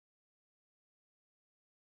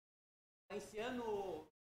 Anciano,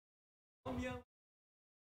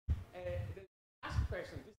 ask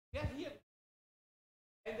questions. They are here.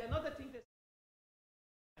 And another thing that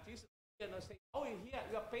at least you know, say, oh, here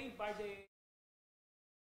you are paid by the.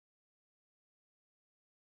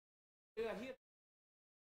 You are here.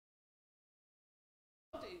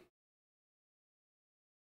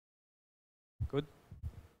 Good.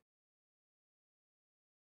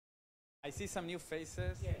 I see some new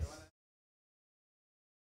faces. Yes.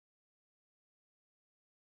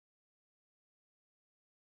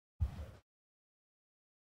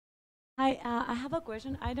 Hi, I have a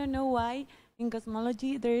question. I don't know why in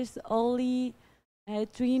cosmology there is only 3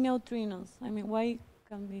 neutrinos. I mean, why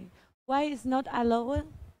is not allowed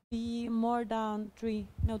be more than 3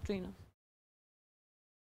 neutrinos?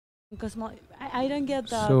 Because I don't get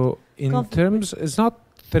that. So in terms, it's not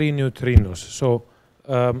 3 neutrinos. So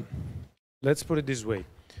let's put it this way: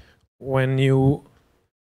 when you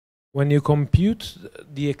compute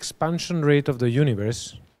the expansion rate of the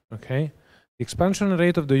universe, okay, the expansion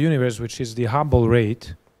rate of the universe, which is the Hubble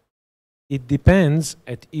rate, it depends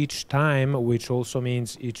at each time, which also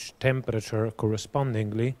means each temperature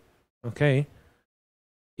correspondingly, okay.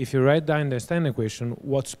 If you write down the Einstein equation,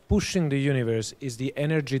 what's pushing the universe is the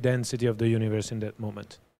energy density of the universe in that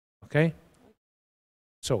moment, okay?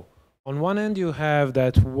 So, on one end you have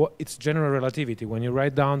that it's general relativity. When you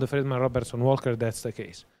write down the Friedmann-Robertson-Walker, that's the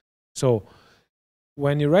case. So,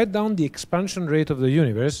 when you write down the expansion rate of the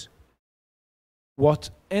universe, what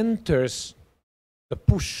enters the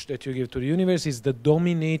push that you give to the universe is the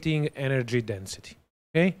dominating energy density,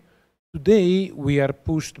 okay? Today, we are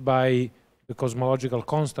pushed by the cosmological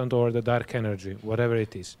constant or the dark energy, whatever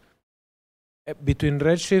it is. Between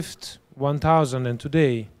redshift 1000 and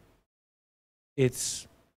today, it's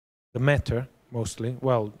the matter mostly,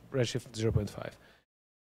 well, redshift 0.5.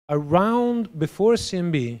 Around, before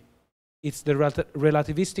CMB, it's the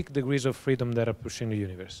relativistic degrees of freedom that are pushing the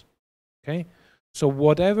universe, okay? So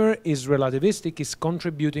whatever is relativistic is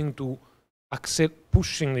contributing to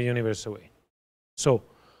pushing the universe away. So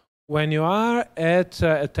when you are at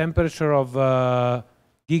a temperature of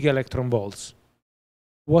giga-electron volts,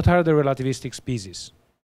 what are the relativistic species?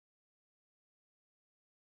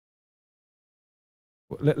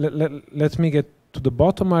 Let me get to the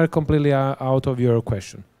bottom are completely out of your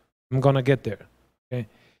question. I'm gonna get there, okay?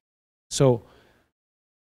 So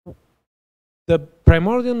the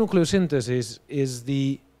primordial nucleosynthesis is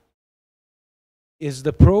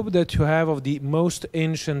the probe that you have of the most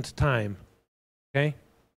ancient time, okay?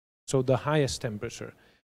 So the highest temperature.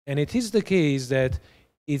 And it is the case that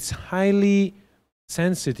it's highly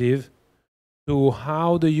sensitive to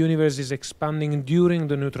how the universe is expanding during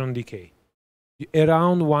the neutron decay,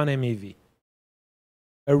 around 1 MeV.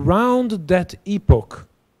 Around that epoch,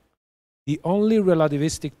 the only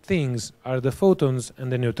relativistic things are the photons and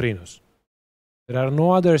the neutrinos. There are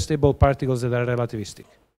no other stable particles that are relativistic.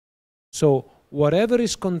 So whatever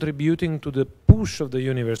is contributing to the push of the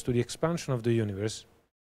universe, to the expansion of the universe,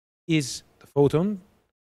 is the photon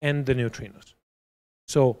and the neutrinos.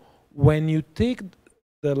 So when you take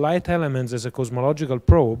the light elements as a cosmological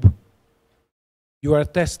probe, you are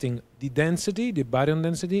testing the density, the baryon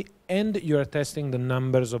density, and you are testing the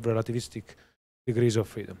numbers of relativistic degrees of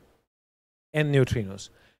freedom and neutrinos.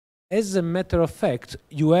 As a matter of fact,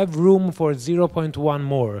 you have room for 0.1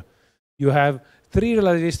 more. You have 3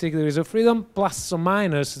 relativistic degrees of freedom plus or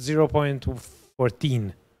minus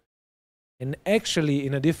 0.14. And actually,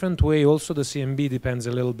 in a different way, also the CMB depends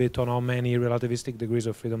a little bit on how many relativistic degrees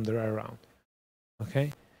of freedom there are around.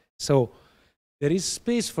 Okay? So there is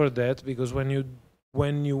space for that, because when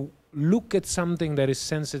you look at something that is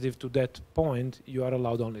sensitive to that point, you are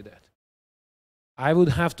allowed only that. I would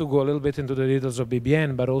have to go a little bit into the details of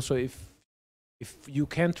BBN, but also if you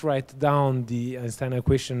can't write down the Einstein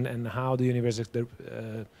equation and how the universe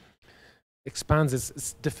expands,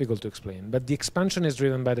 it's difficult to explain. But the expansion is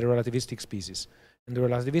driven by the relativistic species. And the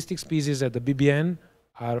relativistic species at the BBN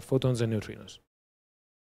are photons and neutrinos.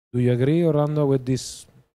 Do you agree, Orlando, with this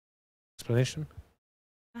explanation?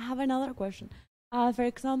 I have another question. For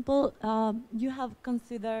example, you have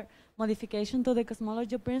considered modification to the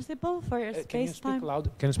cosmology principle for space-time.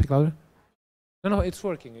 Can you speak louder? No, it's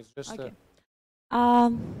working. It's just... Okay.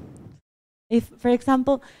 If, for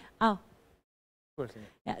example, yeah,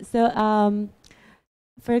 so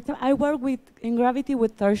for example, I work in gravity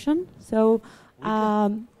with torsion. So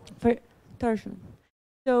for torsion,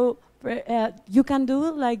 so you can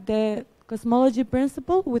do like the cosmology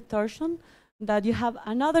principle with torsion, that you have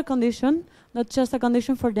another condition, not just a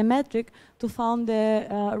condition for the metric, to found the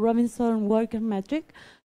Robinson-Walker metric.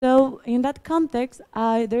 So in that context,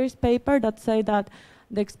 there is paper that say that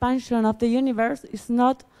the expansion of the universe is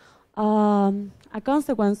not a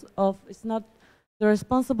consequence of, it's not the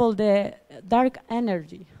responsible, the dark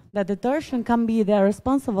energy, that the torsion can be the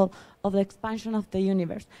responsible of the expansion of the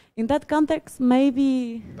universe. In that context,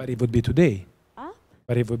 maybe... But it would be today. Huh?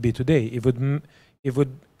 But it would be today. It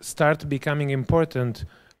would start becoming important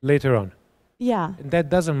later on. Yeah. And that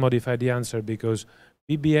doesn't modify the answer, because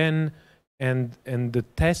BBN and the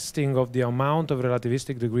testing of the amount of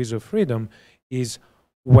relativistic degrees of freedom is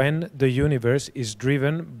when the universe is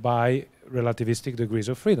driven by relativistic degrees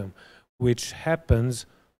of freedom, which happens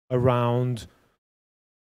around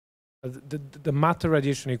the matter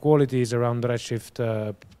radiation equality is around redshift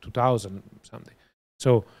 2000 something.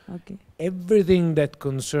 So everything that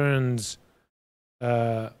concerns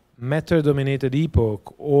matter-dominated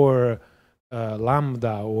epoch or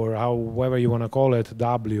lambda, or however you want to call it,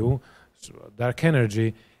 W, so dark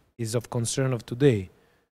energy, is of concern of today.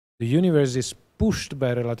 The universe is pushed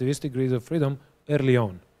by relativistic degrees of freedom early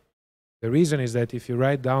on. The reason is that if you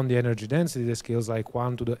write down the energy density, the scales like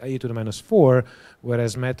 1 to the a to the minus 4,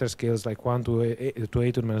 whereas matter scales like 1 to a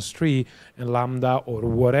to the minus 3, and lambda, or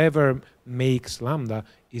whatever makes lambda,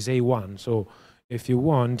 is A1. So if you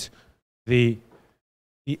want, the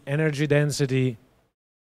energy density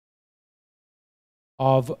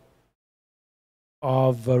of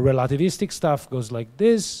relativistic stuff goes like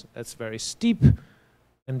this. That's very steep.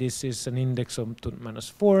 And this is an index of to minus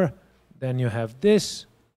 4. Then you have this,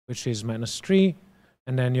 which is minus 3.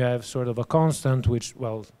 And then you have sort of a constant, which,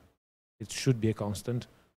 well, it should be a constant,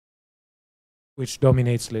 which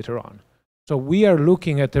dominates later on. So we are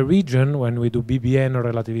looking at a region, when we do BBN or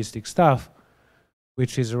relativistic stuff,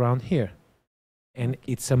 which is around here. And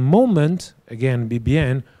it's a moment, again,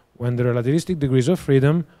 BBN, when the relativistic degrees of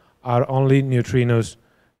freedom are only neutrinos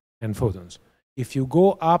and photons. If you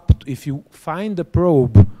go up, if you find the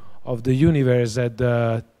probe of the universe at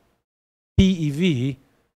the PeV,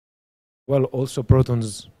 well, also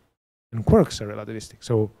protons and quarks are relativistic.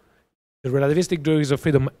 So the relativistic degrees of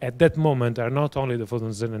freedom at that moment are not only the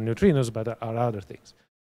photons and the neutrinos, but are other things.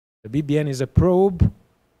 The BBN is a probe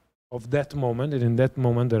of that moment, and in that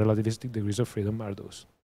moment, the relativistic degrees of freedom are those.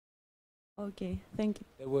 Okay, thank you.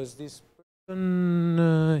 There was this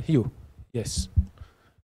person, Hugh. Yes.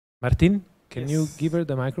 Martin, can you give her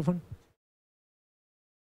the microphone?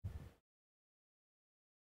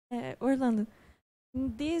 Orlando,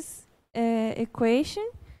 in this equation,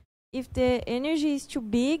 if the energy is too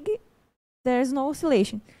big, there is no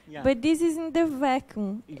oscillation. Yeah. But this is in the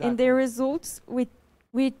vacuum, and the results with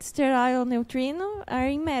sterile neutrino are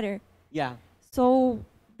in matter. Yeah. So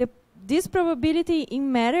this probability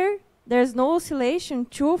in matter, there's no oscillation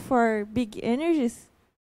too for big energies?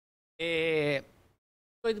 It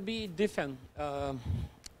would be different.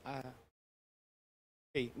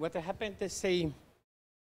 Okay, what happened to say,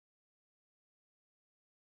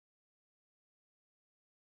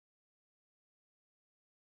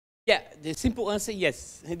 Yeah, the simple answer,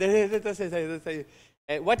 yes.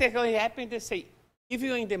 What is going to happen, they say, if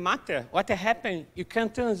you're in the matter, what happens, you can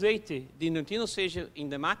translate the neutrino seja in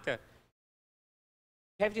the matter,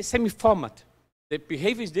 have the same format. The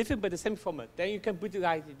behavior is different, but the same format. Then you can put it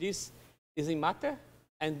like this is in matter,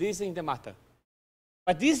 and this in the matter.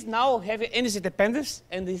 But this now have energy dependence,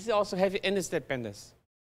 and this also have energy dependence.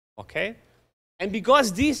 Okay? And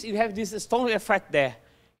because this, you have this strong effect there.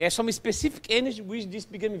 There's some specific energy which this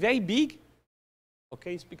became very big.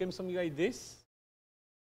 Okay, it's become something like this.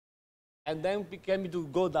 And then became to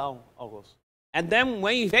go down almost. And then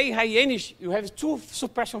when you very high energy, you have two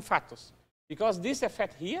suppression factors. Because this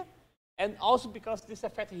effect here, and also because this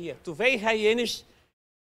effect here. To very high energy,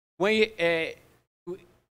 when you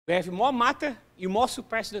have more matter, you more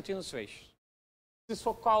suppress the neutrino ratio. This is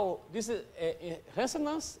so-called, this is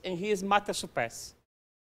resonance, and here is matter suppress.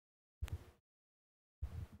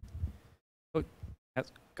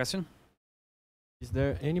 Question? Is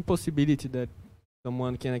there any possibility that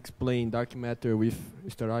someone can explain dark matter with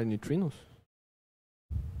sterile neutrinos?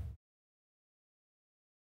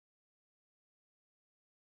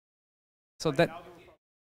 So that,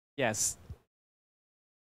 yes.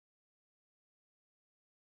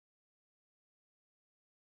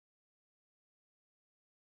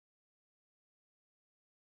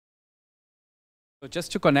 So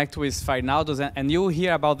just to connect with Farinaldo's, and you'll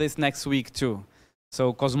hear about this next week too.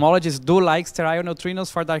 So cosmologists do like sterile neutrinos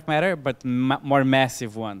for dark matter, but more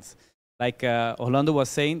massive ones. Like Orlando was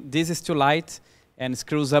saying, this is too light and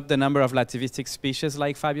screws up the number of relativistic species,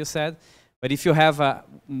 like Fabio said. But if you have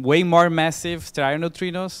way more massive sterile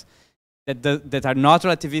neutrinos that are not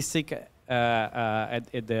relativistic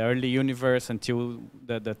at the early universe until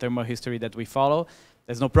the thermal history that we follow,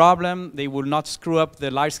 there's no problem. They will not screw up the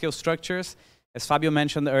large-scale structures. As Fabio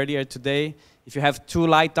mentioned earlier today, if you have too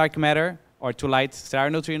light dark matter or too light sterile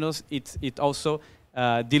neutrinos, it also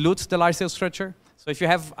dilutes the large-scale structure. So if you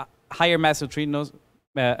have higher mass neutrinos,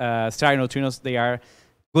 sterile neutrinos, they are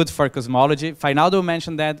good for cosmology. Farinaldo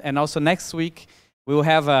mentioned that, and also next week we will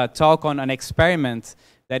have a talk on an experiment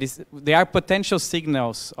that is, there are potential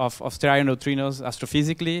signals of sterile neutrinos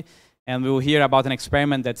astrophysically, and we will hear about an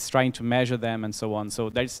experiment that's trying to measure them and so on. So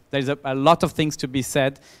there's a lot of things to be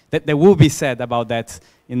said, that there will be said about that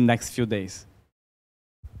in the next few days.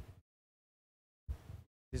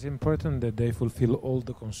 It's important that they fulfill all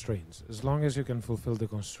the constraints. As long as you can fulfill the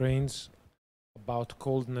constraints about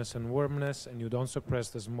coldness and warmness, and you don't suppress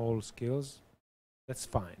the small scales, that's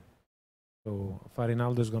fine. So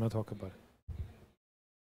Farinaldo is going to talk about it.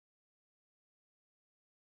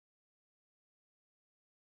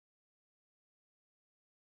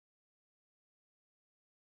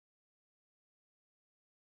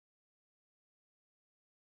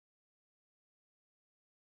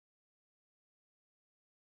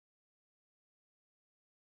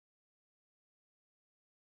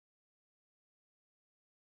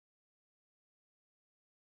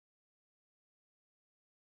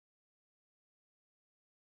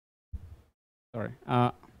 Sorry.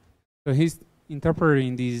 So he's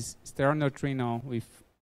interpreting this sterile neutrino with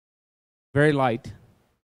very light,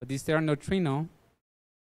 but this sterile neutrino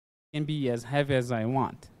can be as heavy as I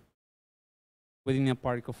want within a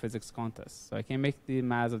particle physics context. So I can make the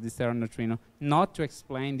mass of the sterile neutrino not to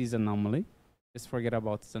explain this anomaly. Just forget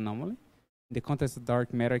about this anomaly. In the context of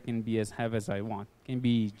dark matter, can be as heavy as I want. Can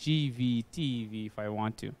be GV, TeV if I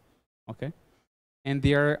want to. Okay. And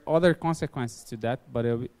there are other consequences to that, but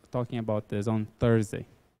I'll be talking about this on Thursday.